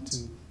talking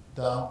to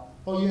Donald.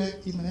 Oh, you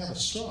even have a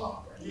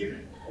straw.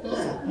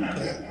 Oh,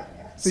 okay.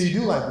 So you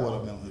do like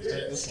watermelon?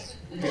 Yes,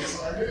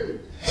 yes, I do.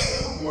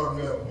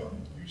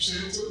 Watermelon. You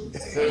should too.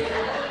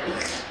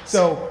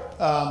 So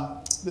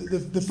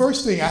the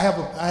first thing, I have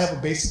a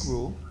basic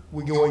rule.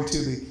 We go into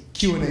the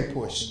Q&A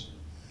portion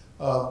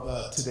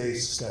of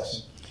today's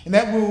discussion, and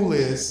that rule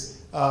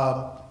is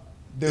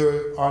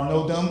there are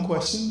no dumb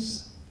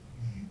questions.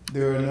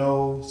 There are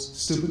no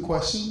stupid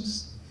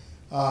questions.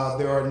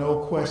 There are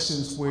no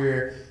questions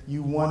where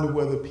you wonder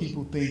whether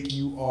people think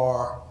you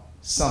are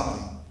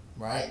something,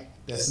 right?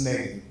 That's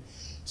negative.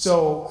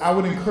 So I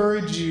would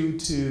encourage you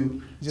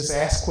to just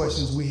ask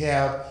questions. We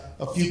have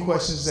a few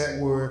questions that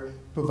were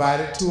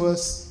provided to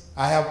us.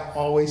 I have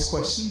always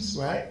questions,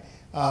 right?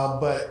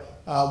 But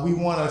we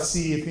want to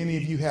see if any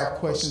of you have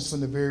questions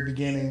from the very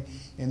beginning,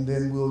 and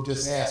then we'll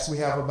just ask. We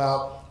have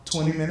about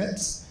 20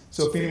 minutes.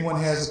 So if anyone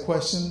has a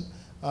question,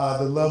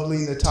 the lovely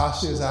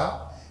Natasha is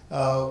out,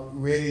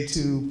 ready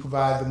to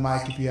provide the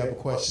mic if you have a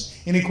question.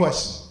 Any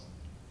question?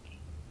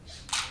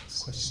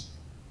 Question?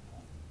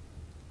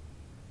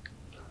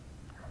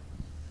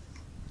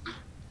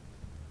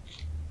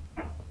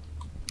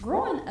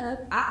 Growing up,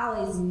 I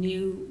always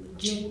knew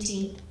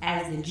Juneteenth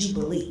as the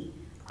Jubilee.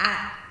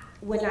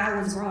 When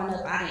I was growing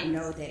up, I didn't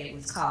know that it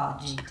was called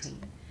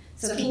Juneteenth.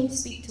 So can you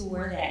speak to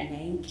where that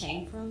name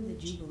came from, the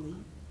Jubilee?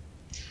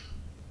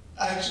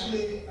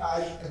 Actually,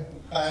 I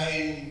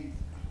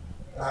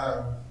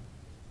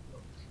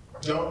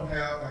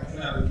I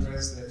cannot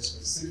address that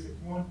specific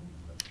one,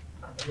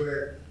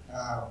 but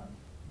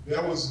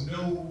there was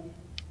no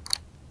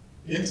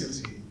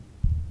entity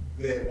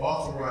that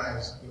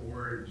authorized the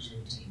word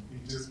Juneteenth.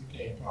 It just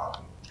became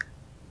popular.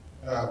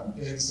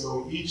 And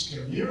so each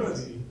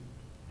community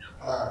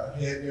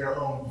had their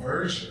own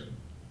version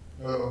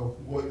of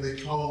what they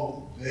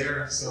called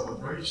their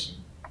celebration.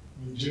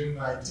 June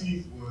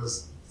 19th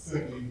was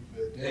simply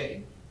the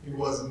day. It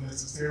wasn't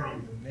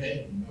necessarily the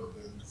name of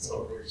the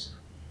celebration.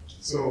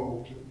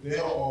 So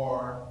there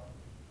are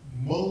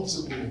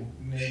multiple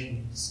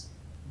names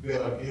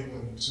that are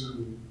given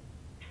to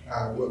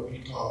what we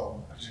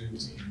call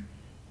Juneteenth.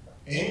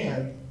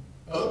 And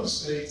other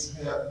states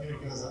have,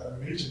 because I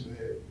mentioned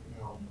that,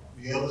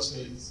 the other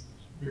states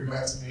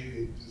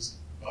emancipated just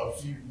a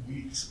few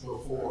weeks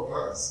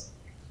before us.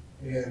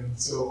 And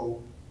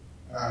so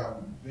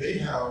they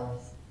have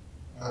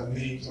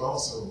names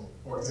also.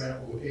 For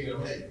example, 8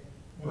 of May.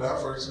 When I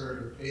first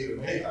heard of 8 of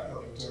May, I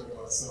thought they were talking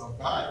about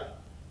somebody,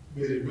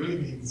 but it really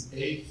means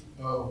 8th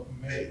of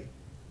May.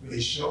 They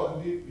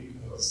shortened it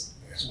because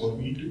that's what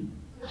we do.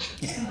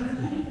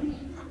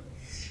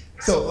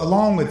 So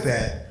along with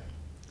that,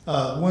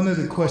 one of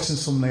the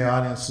questions from the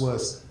audience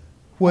was,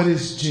 what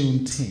is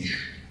Juneteenth?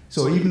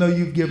 So even though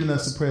you've given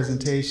us a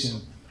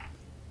presentation,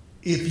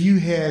 if you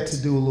had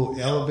to do a little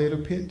elevator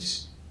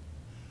pitch,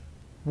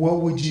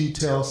 what would you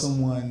tell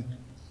someone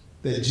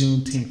that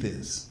Juneteenth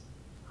is?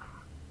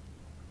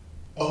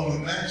 On the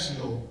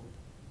national,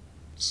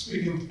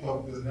 speaking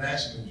of the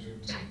national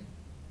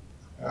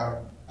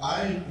Juneteenth,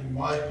 in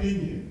my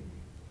opinion,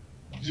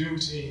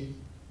 Juneteenth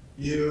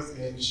is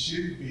and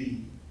should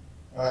be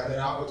an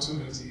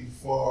opportunity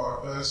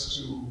for us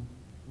to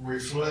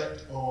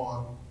reflect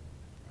on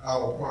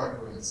our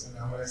progress.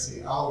 And when I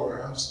say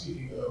our, I'm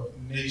speaking of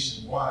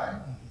nationwide.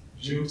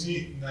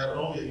 Juneteenth not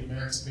only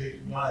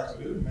emancipated blacks,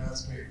 but it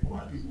emancipated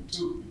white people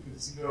too.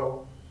 Because,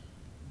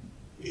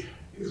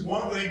 it's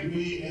one thing to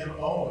be an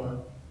owner,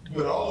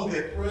 but all of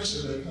that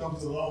pressure that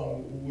comes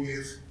along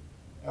with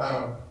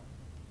the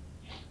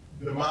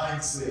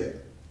mindset,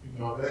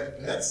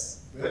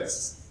 that's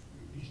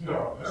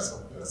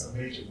a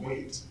major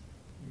weight,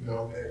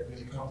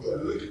 that comes.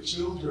 Look at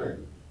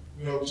children.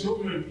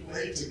 Children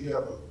play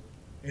together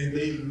and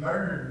they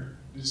learn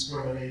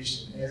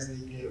discrimination as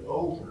they get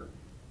older.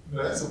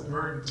 That's a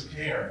burden to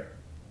carry.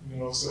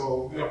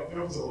 So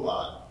there was a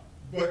lot.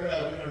 But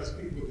as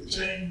people with the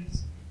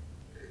chains,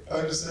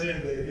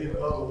 understand that in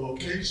other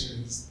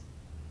locations,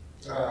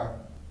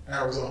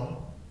 Arizona,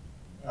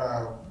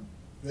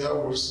 there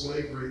was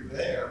slavery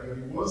there, but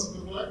it wasn't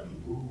the black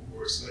people who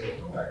were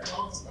slaves. Nobody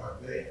talks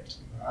about that.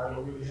 I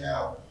don't really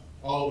have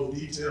all the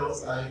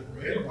details. I have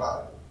read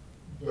about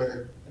it, but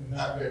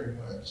not very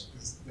much,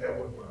 because that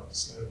wasn't what I was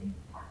studying.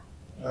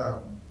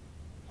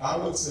 I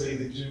would say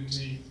that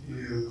Juneteenth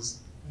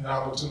is an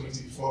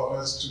opportunity for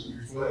us to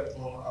reflect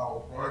on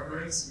our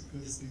progress,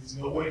 because there's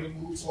no way to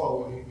move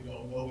forward if we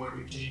don't know where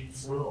we came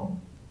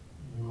from,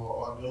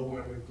 or know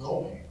where we're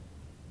going.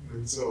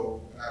 And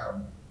so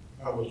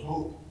I would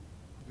hope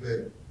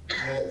that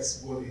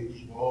that's what it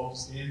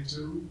evolves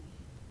into.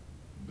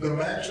 The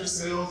mattress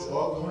sales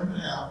are going to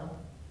happen.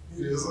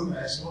 It is a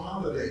national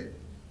holiday.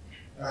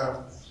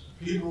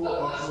 People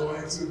are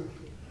going to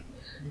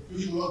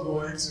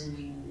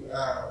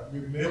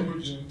remember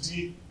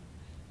Juneteenth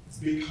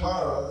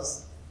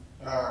because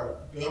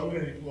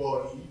government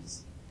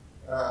employees,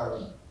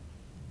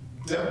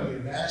 definitely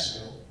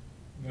national,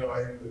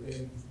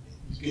 and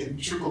you can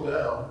trickle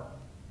down,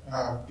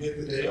 get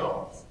the day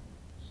off.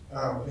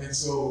 And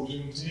so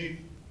Juneteenth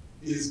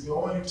is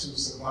going to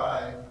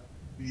survive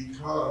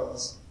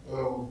because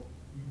no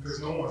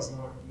one's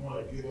going to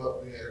want to give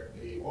up their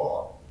day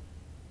off.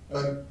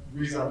 The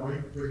reason I'm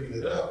bringing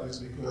it up is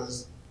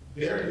because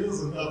there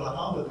is another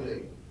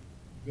holiday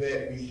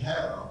that we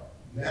have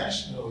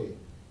nationally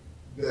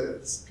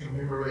that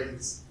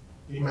commemorates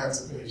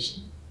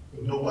emancipation,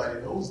 but nobody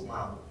knows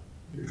about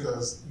it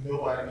because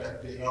nobody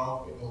got day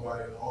off and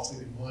nobody lost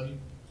any money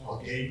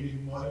or gained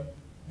any money.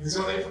 And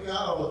so they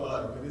forgot all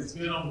about it, but it's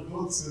been on the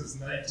books since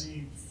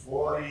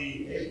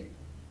 1948.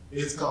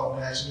 It's called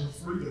National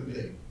Freedom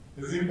Day.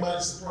 Does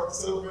anybody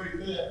celebrate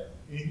that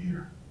in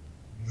here?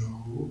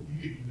 No,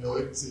 you didn't know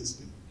it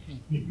existed.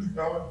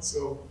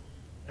 So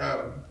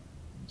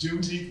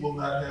Juneteenth will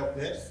not have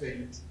that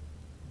fate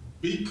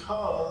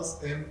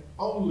because, and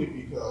only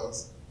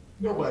because,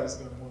 nobody's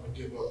going to want to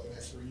give up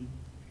that free,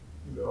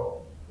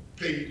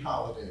 paid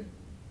holiday.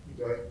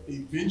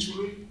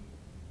 Eventually,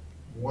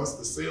 once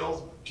the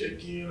sales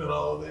kick in and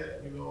all of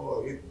that,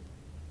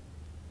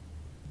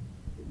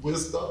 we're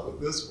stuck with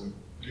this one.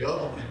 The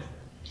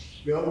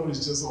other one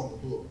is just on the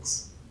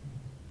books.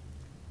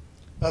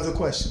 Other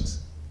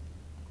questions?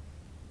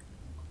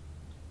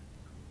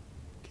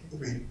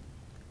 Okay.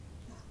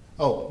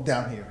 Oh,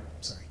 down here.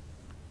 Sorry.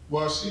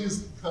 While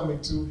she's coming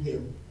to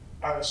him,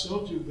 I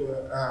showed you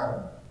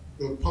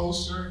the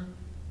poster.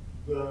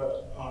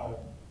 The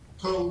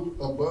code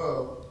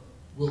above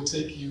will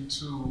take you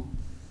to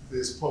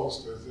this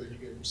poster so you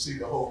can see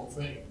the whole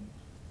thing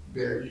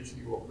there if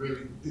you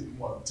really didn't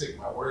want to take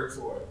my word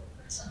for it.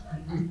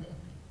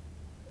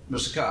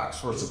 Mr. Cox,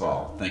 first of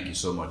all, thank you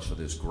so much for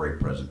this great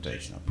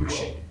presentation. I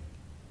appreciate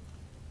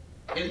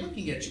it. In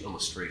looking at your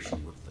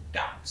illustration with the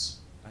dots,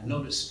 I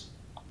noticed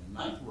in the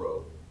 9th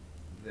row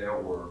there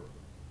were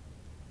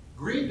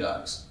green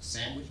dots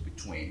sandwiched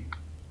between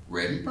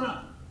red and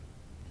brown,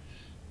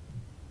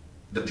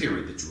 the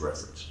period that you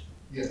referenced.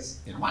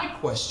 Yes. And my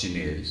question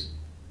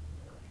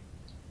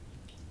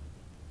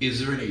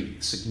is there any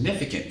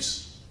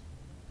significance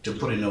to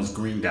putting those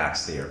green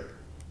dots there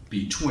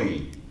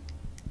between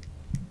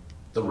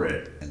the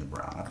red and the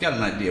brown? I've got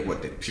an idea of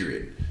what that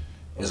period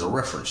is a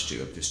reference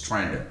to. I'm just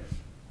trying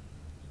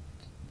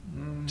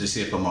to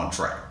see if I'm on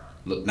track.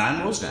 Look,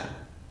 9 rows down.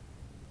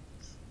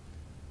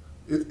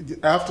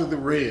 After the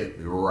red,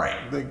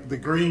 Right. the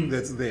green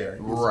that's there.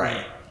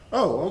 Right.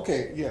 Oh,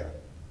 okay, yeah.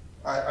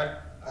 I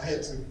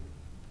had to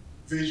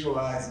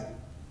visualize it.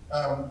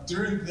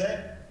 During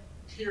that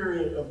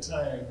period of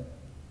time,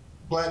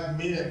 black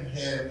men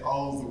had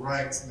all of the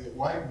rights that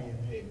white men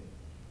had.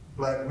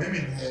 Black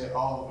women had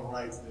all of the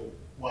rights that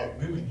white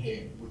women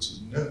had, which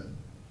is none.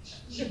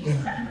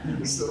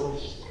 So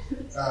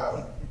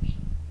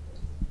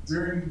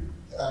during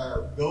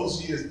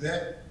those years,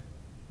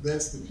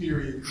 that's the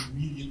period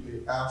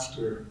immediately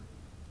after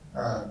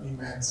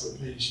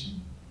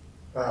emancipation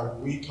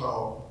we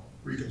call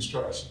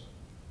Reconstruction.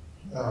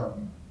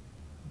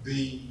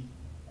 The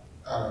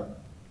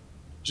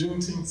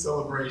Juneteenth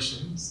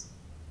celebrations,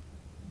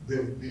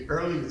 the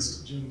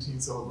earliest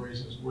Juneteenth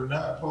celebrations were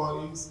not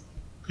parties,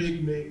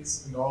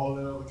 picnics, and all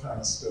of that other kind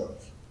of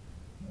stuff.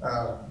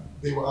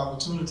 They were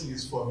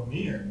opportunities for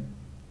men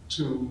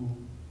to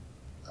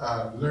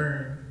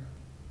learn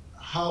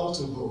how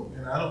to vote,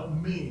 and I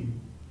don't mean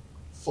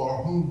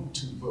for whom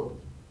to vote.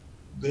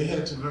 They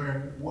had to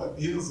learn what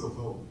is a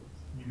vote.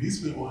 I mean, these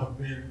people have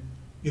been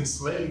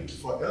enslaved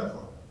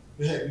forever.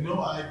 They had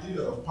no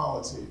idea of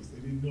politics. They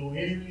didn't know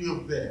any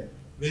of that.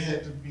 They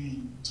had to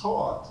be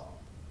taught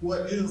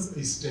what is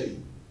a state,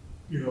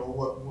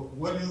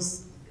 what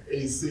is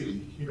a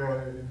city,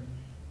 and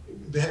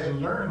they had to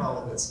learn all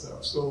of that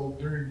stuff. So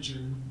during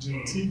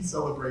Juneteenth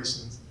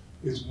celebrations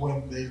is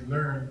when they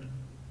learned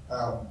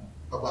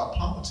about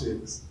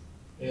politics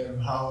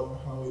and how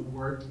it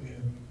worked,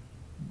 and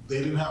they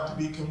didn't have to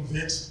be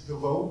convinced to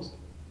vote.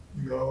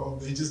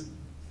 They just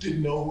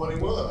didn't know what it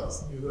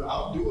was.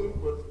 I'll do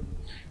it, but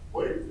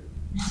wait,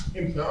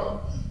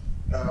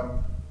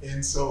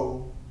 and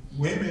so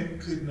women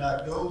could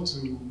not go to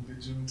the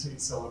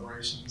Juneteenth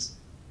celebrations.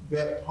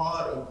 That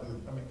part of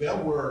there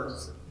were,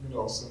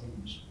 some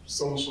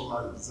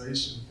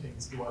socialization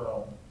things going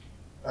on,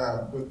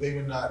 but they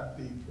were not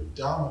the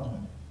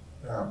predominant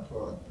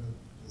part.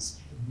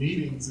 The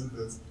meetings and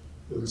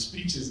the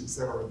speeches,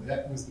 etc.,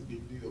 that was the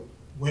big deal.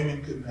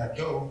 Women could not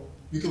go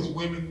because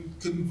women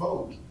couldn't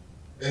vote.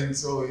 And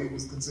so it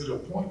was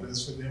considered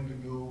pointless for them to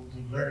go to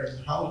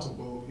learn how to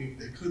vote if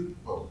they couldn't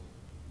vote.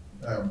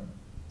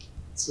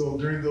 So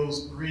during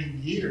those green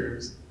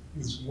years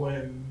is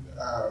when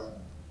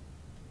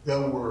there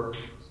were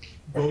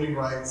voting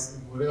rights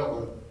and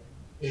whatever,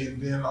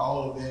 and then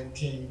all of that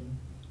came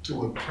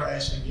to a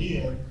crashing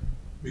in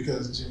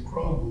because Jim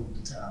Crow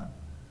moved to town.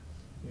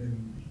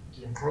 And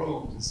Jim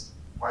Crow just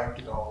wiped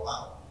it all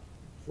out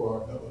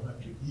for another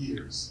 100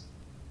 years.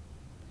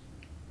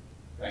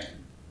 Thank you.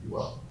 You're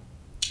welcome.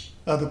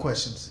 Other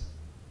questions?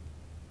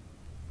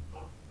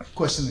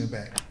 Question in the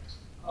back.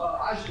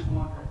 I was just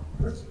wondering,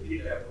 where's the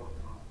get that book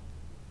from?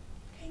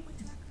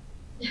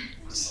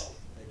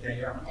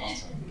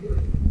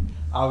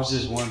 I was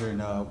just wondering,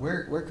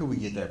 where could we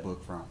get that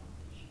book from?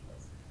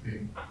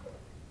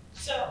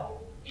 So,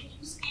 if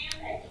you scan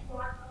that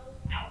QR code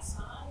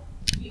outside,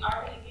 we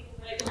are going to give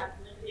away, we have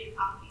limited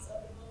copies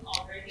of the book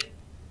already.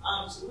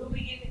 So we'll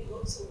be giving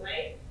books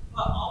away,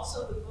 but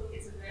also the book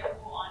is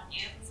available on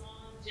Amazon.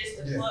 Just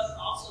to plug,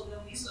 also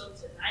there'll be, so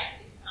tonight,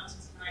 if you come to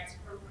tonight's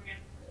program,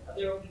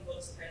 there will be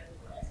books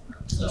available as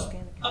well. So,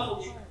 couple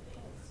different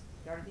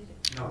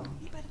things. No.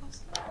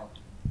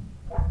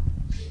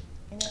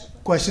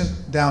 Question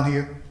down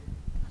here.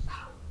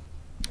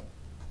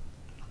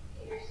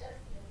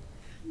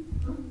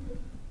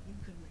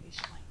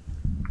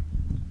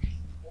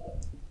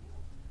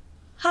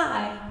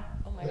 Hi.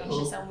 Oh my gosh,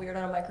 I sound weird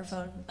on a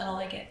microphone. I don't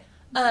like it.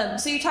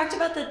 So you talked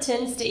about the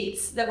 10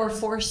 states that were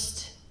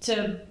forced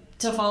to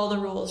follow the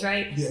rules,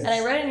 right? Yes. And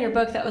I read in your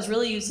book that was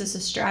really used as a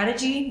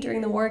strategy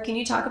during the war. Can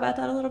you talk about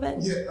that a little bit?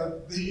 Yeah,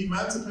 the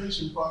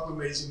Emancipation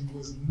Proclamation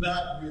was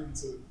not written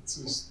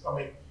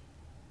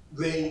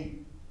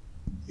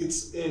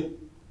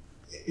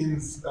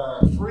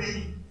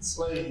free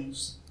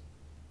slaves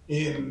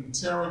in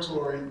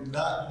territory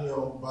not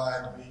held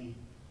by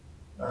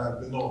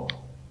the North.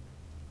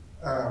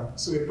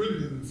 So it really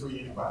didn't free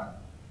anybody.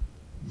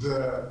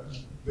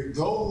 The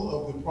goal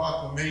of the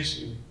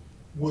proclamation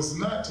was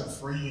not to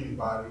free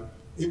anybody,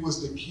 it was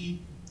to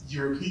keep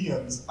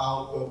Europeans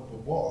out of the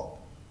war.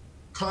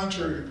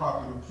 Contrary to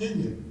popular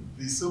opinion,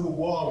 the Civil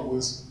War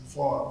was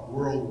fought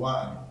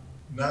worldwide.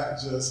 not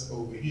just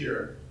over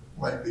here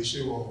like they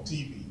show on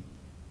TV.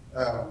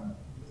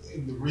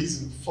 And the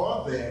reason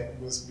for that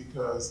was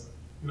because,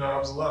 there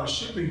was a lot of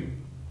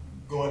shipping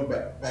going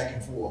back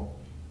and forth.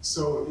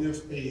 So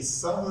if a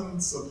southern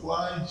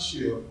supply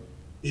ship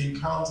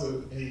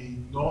encountered a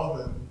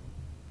northern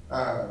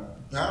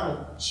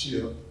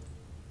battleship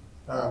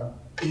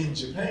in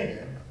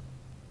Japan,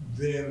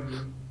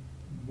 then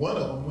one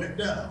of them went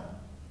down.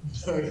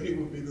 It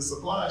would be the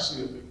supply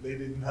ship if they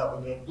didn't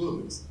have enough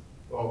bullets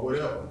or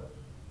whatever.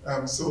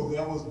 So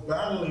there was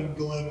battling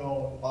going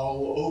on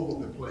all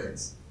over the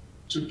place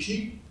to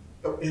keep,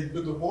 but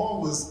the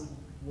war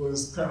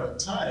was kind of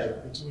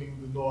tied between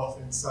the North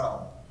and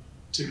South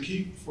to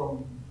keep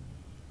from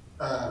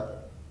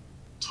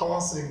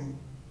changing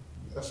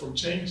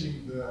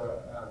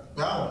the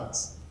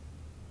balance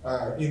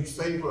in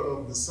favor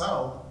of the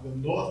South. The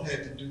North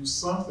had to do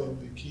something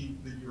to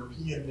keep the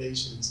European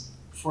nations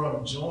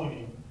from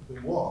joining the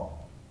war.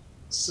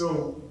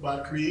 So by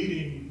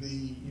creating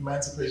the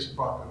Emancipation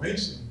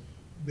Proclamation,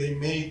 they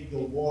made the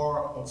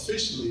war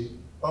officially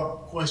a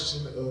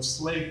question of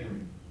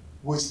slavery,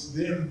 which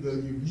then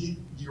the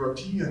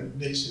European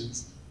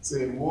nations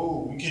said,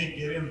 whoa, we can't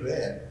get into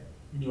that,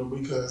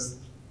 because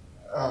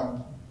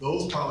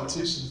those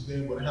politicians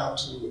then would have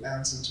to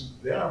answer to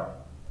their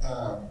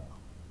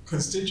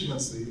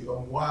constituency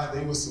on why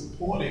they were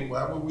supporting,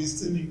 why were we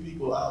sending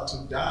people out to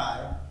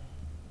die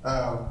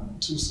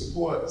to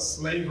support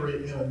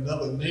slavery in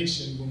another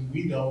nation when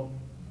we don't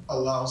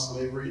allow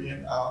slavery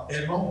at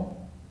home,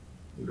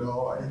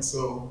 and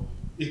so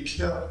it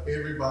kept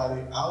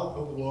everybody out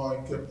of the war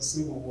and kept the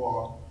Civil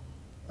War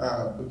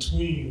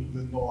between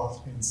the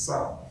North and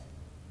South.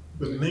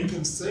 But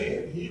Lincoln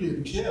said he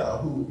didn't care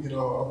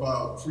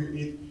about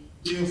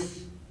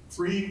if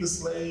freeing the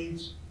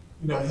slaves,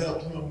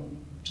 helped him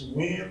to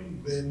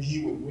win, then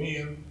he would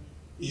win.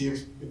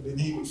 Then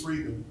he would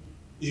free them.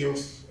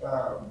 If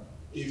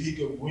he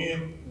could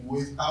win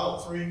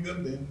without freeing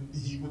them, then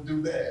he would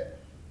do that.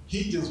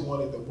 He just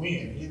wanted to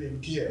win. He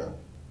didn't care,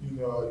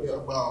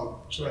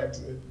 about trying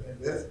to. And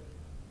that's,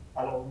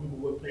 I don't remember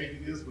what page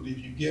it is, but if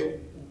you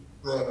get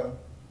the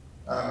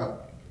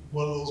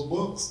one of those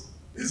books,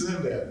 it's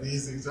in there.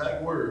 These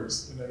exact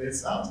words. It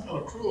sounds kind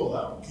of cruel.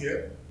 I don't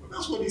care, but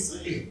that's what he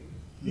said.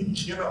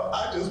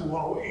 I just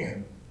want to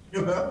win.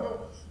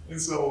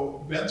 And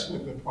so that's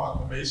what the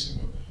proclamation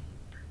was.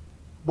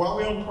 While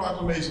we're on the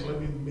proclamation, let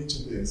me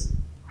mention this.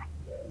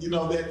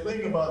 That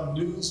thing about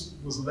news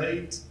was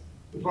late.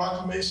 The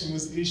proclamation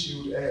was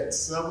issued at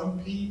 7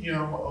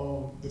 p.m.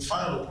 The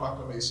final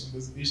proclamation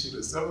was issued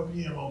at 7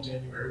 p.m. on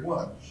January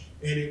 1.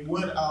 And it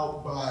went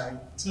out by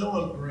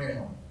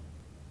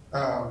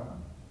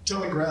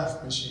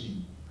telegraph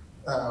machine.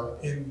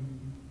 And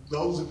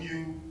those of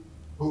you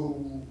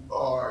who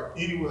are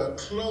anywhere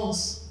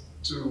close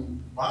to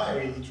my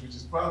age, which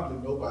is probably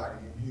nobody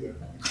in here,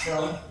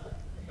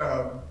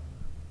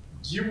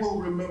 you will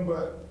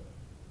remember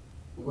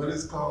what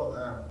is called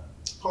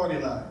party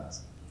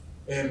lines.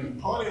 And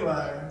party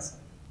lines,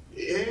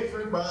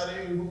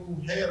 everybody who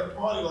had a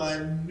party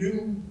line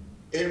knew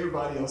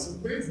everybody else's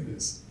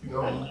business,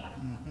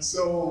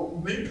 So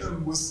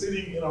Lincoln was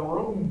sitting in a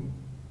room,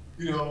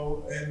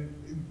 and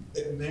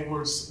they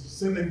were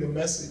sending the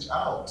message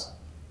out,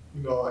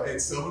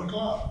 at 7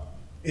 o'clock.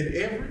 And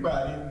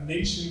everybody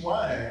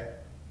nationwide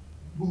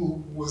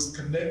who was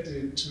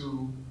connected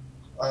to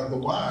the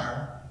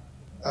wire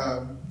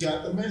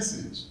got the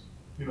message,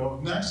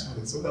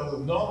 nationally. So there was a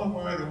northern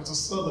wire, there was a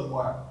southern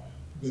wire.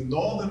 The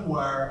northern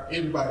wire,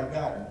 everybody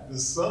got it. The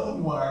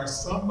southern wire,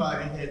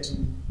 somebody had to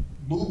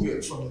move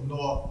it from the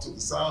north to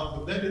the south,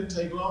 but that didn't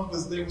take long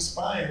because they were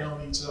spying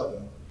on each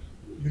other.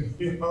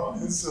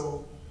 And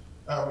so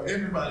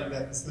everybody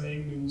got the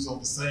same news on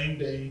the same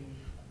day,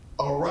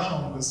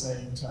 around the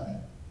same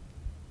time.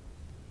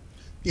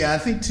 Yeah, I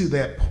think to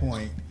that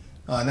point,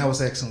 and that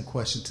was an excellent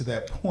question. To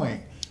that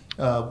point,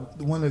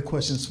 one of the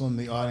questions from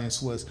the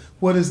audience was,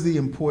 what is the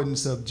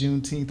importance of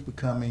Juneteenth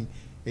becoming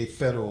a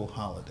federal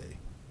holiday?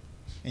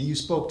 And you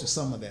spoke to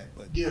some of that,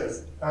 but.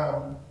 Yes.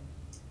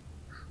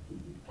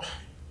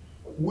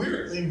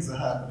 Weird things are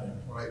happening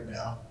right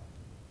now.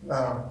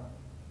 Now,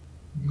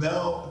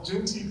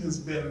 Juneteenth has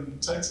been in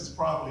Texas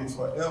probably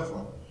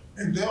forever.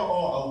 And there are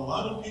a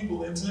lot of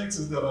people in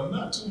Texas that are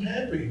not too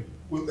happy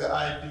with the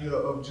idea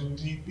of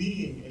Juneteenth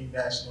being a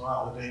national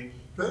holiday.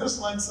 Because it's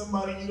like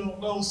somebody you don't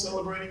know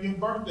celebrating your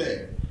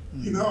birthday,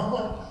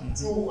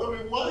 So,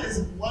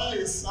 why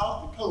is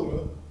South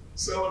Dakota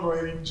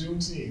celebrating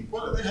Juneteenth?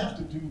 What do they have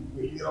to do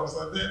with,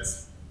 so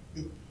that's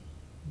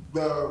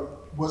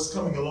what's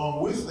coming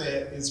along with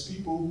that is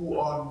people who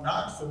are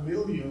not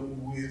familiar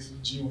with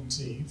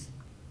Juneteenth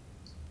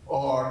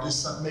are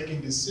just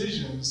making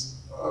decisions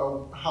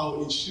of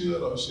how it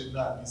should or should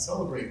not be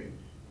celebrated.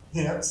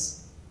 Hence,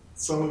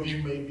 some of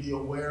you may be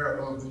aware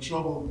of the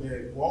trouble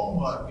that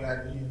Walmart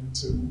got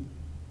into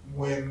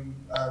when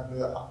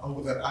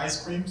over that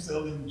ice cream,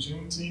 selling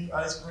Juneteenth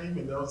ice cream,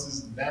 and there was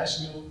this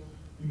national,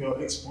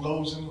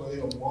 explosion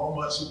where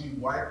Walmart should be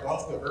wiped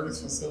off the earth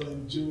for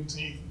selling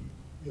Juneteenth,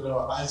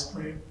 ice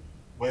cream.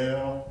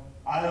 Well,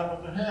 I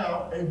happen to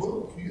have a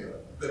book here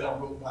that I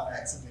wrote by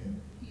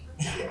accident.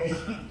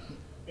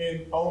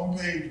 And on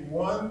page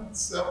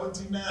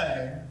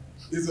 179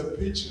 is a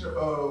picture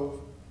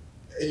of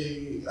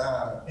an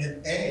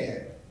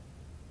ad.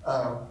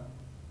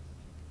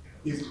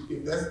 If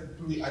that's,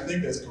 I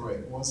think that's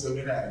correct,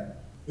 179.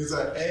 It's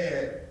an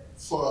ad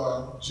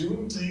for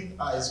Juneteenth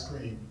ice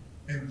cream.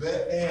 And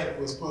that ad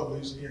was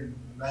published in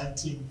the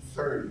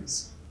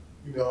 1930s,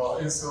 you know,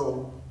 and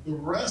so the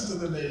rest of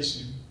the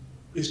nation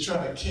is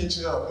trying to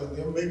catch up, and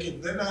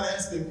they're not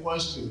asking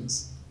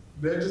questions,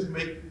 they're just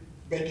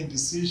making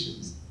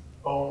decisions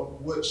on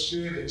what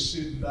should and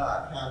should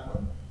not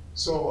happen.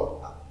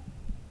 So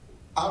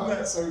I'm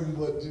not certain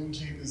what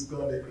Juneteenth is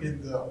going to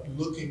end up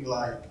looking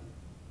like,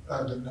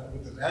 what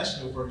the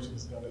national version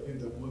is going to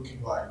end up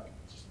looking like,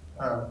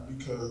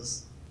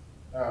 because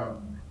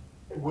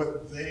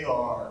what they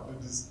are,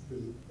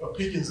 the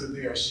opinions that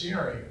they are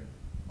sharing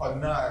are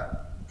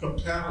not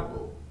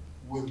compatible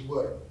with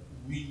what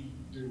we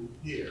do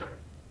here.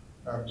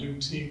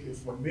 Juneteenth,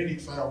 for many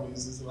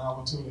families, is an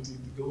opportunity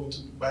to go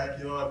into the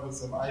backyard with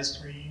some ice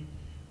cream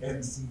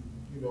and some,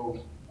 you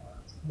know,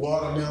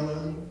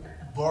 watermelon,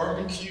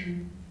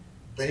 barbecue,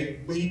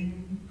 baked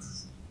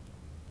beans.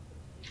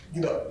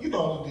 You know the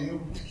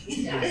deal.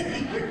 You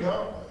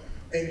know,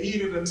 and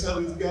eat it until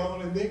it's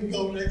gone, and then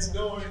go next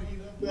door and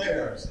eat up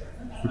theirs.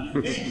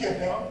 You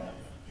know,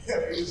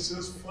 it's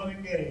just fun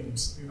and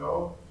games. You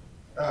know,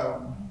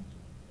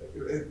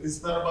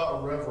 it's not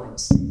about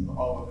reverence.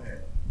 All of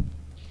that.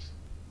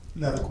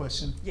 Another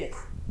question? Yes.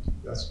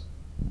 That's.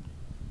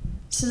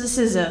 So this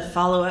is a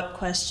follow-up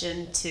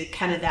question to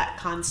kind of that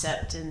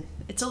concept, and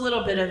it's a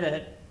little bit of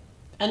an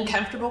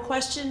uncomfortable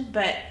question,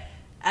 but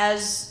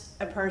as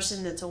a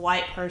person that's a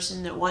white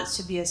person that wants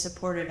to be a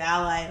supportive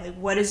ally, like,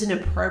 what is an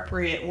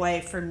appropriate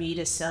way for me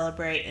to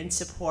celebrate and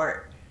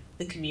support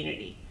the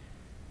community?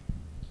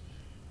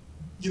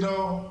 You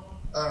know,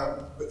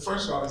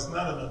 first of all, it's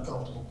not an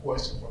uncomfortable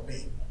question for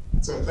me.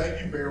 So thank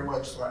you very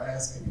much for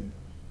asking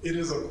it. It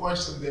is a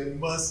question that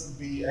must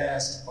be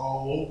asked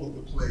all over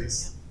the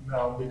place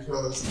now,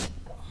 because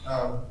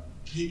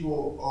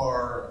people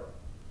are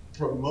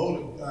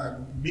promoting,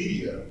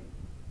 media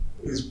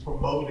is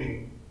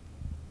promoting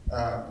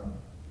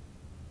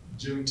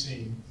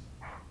Juneteenth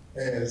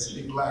as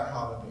a black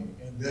holiday,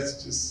 and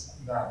that's just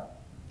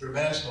not the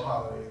national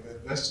holiday.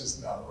 That's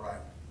just not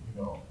right,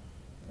 you know.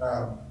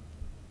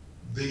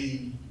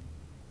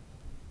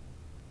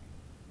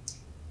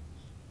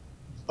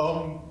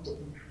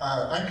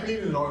 I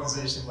created an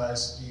organization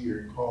last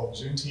year called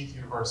Juneteenth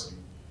University,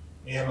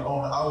 and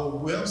on our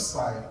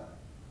website,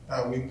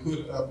 we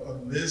put up a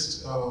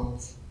list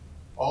of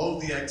all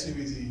of the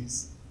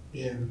activities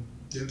in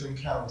Denton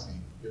County.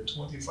 There are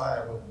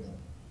 25 of them.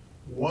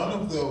 One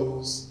of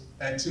those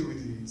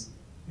activities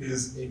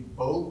is a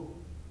boat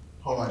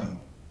party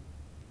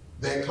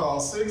that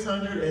costs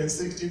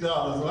 $660.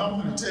 And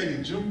I'm going to tell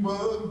you,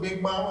 Junebug,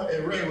 Big Mama,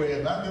 and Ray Ray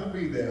are not going to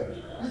be there.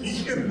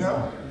 You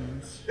know?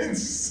 And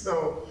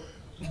so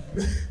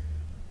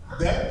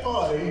that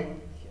party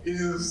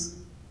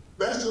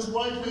that's just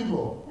white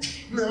people.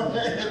 You know,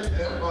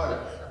 that party.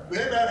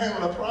 They're not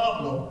having a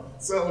problem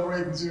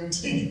celebrating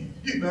Juneteenth,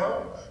 you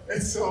know?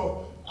 And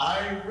so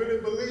I really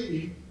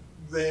believe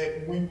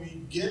that when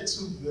we get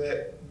to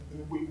that,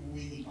 we're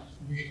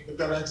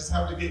gonna just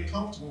have to get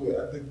comfortable with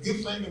it. The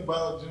good thing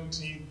about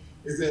Juneteenth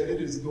is that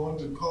it is going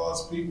to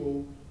cause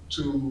people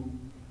to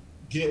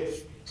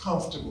get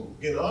comfortable,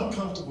 get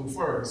uncomfortable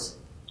first,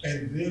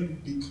 and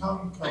then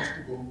become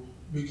comfortable,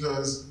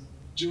 because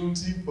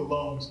Juneteenth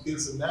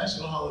it's a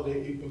national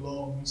holiday, it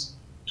belongs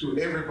to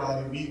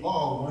everybody. We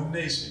are one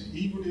nation.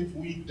 Even if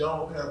we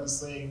don't have the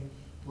same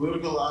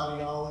political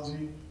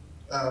ideology,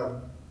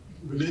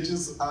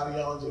 religious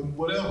ideology,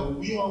 whatever,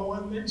 we are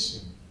one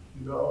nation,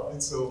 you know?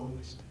 And so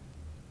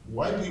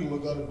white people are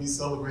gonna be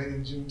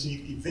celebrating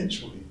Juneteenth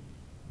eventually.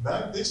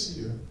 Not this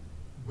year,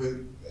 but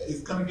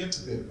it's gonna get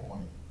to that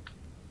point.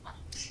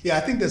 Yeah,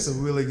 I think that's a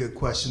really good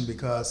question,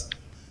 because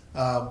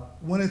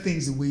one of the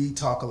things that we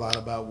talk a lot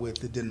about with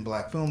the Denton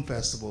Black Film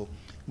Festival,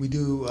 we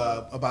do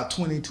about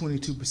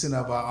 22%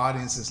 of our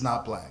audience is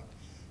not black,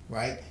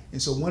 right?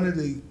 And so one of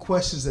the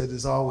questions that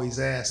is always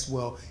asked,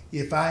 well,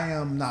 if I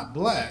am not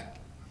black,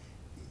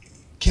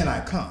 can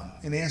I come?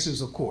 And the answer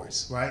is of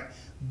course, right?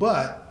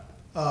 But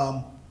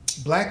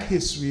black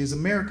history is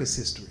America's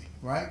history,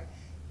 right?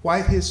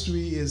 White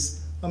history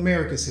is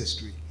America's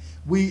history.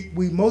 We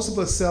most of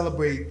us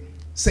celebrate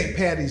St.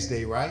 Patty's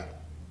Day, right?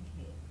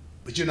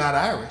 But you're not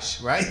Irish,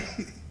 right?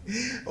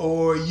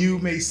 Or you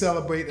may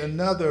celebrate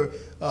another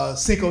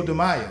Cinco de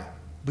Mayo,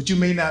 but you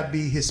may not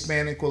be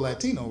Hispanic or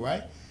Latino,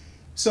 right?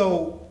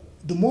 So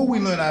the more we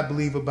learn, I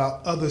believe,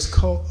 about other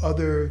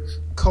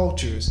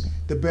cultures,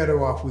 the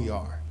better off we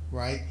are,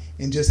 right?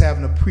 And just have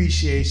an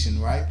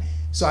appreciation, right?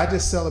 So I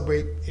just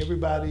celebrate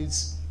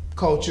everybody's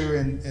culture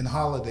and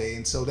holiday,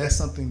 and so that's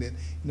something that,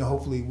 you know,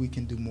 hopefully we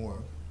can do more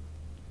of.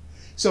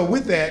 So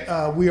with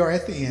that, we are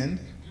at the end,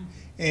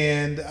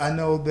 and I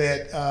know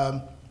that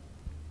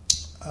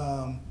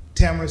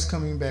Tamara's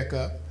coming back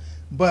up,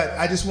 But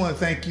I just want to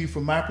thank you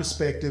from my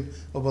perspective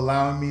of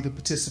allowing me to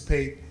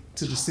participate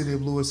to the city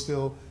of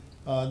Lewisville.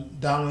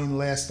 Donald, any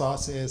last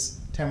thoughts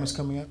as Tamara's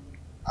coming up?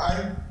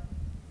 I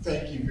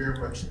thank you very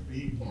much for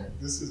being here.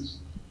 This is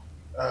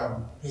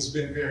has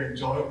been very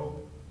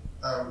enjoyable.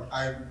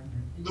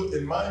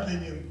 In my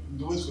opinion,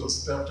 Lewisville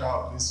stepped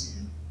out this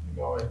year,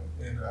 you know,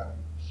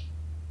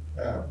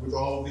 and with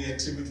all the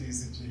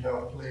activities that you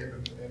helped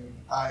plan, and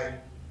I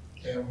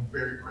am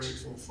very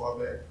grateful for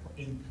that.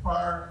 In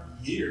prior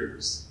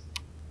years,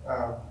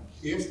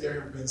 if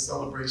there have been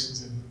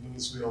celebrations in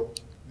Lewisville,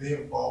 they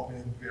have all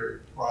been very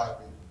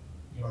private,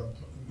 you know,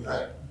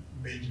 not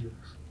major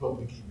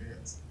public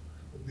events.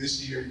 But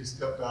this year, you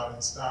stepped out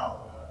in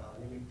style, and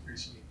I really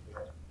appreciate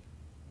that.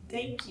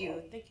 Thank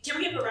you. Thank you.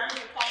 Can we give a round of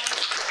applause?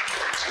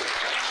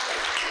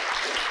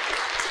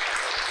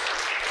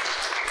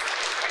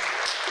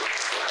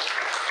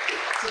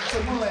 So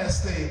one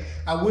last thing,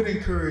 I would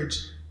encourage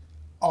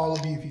all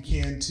of you, if you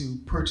can, to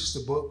purchase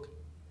the book.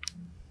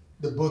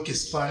 The book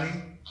is funny.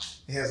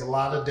 It has a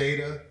lot of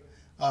data,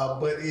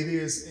 but it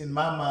is, in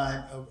my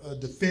mind, a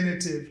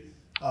definitive,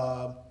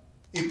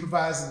 it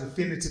provides a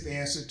definitive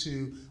answer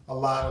to a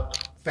lot of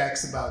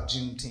facts about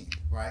Juneteenth,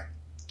 right?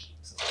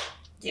 So.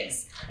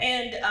 Yes,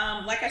 and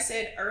like I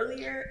said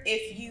earlier,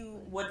 if you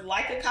would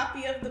like a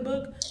copy of the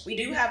book, we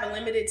do have a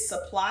limited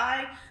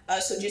supply,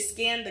 so just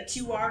scan the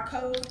QR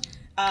code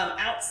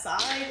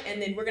outside,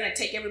 and then we're going to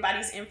take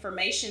everybody's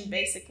information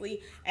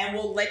basically, and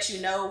we'll let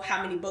you know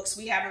how many books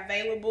we have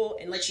available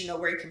and let you know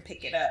where you can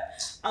pick it up.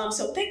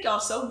 So thank y'all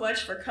so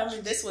much for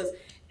coming. This was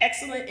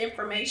excellent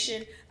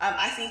information.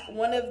 I think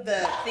one of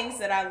the things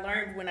that I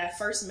learned when I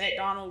first met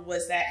Donald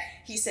was that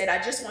he said,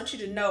 I just want you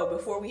to know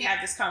before we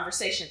have this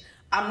conversation,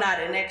 I'm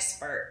not an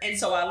expert. And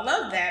so I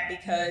love that,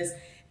 because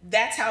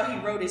that's how he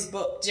wrote his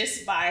book,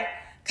 just by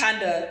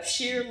kind of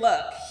sheer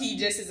luck. He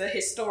just is a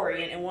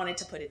historian and wanted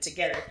to put it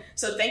together.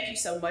 So thank you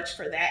so much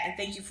for that, and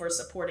thank you for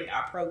supporting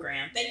our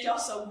program. Thank y'all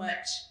so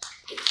much.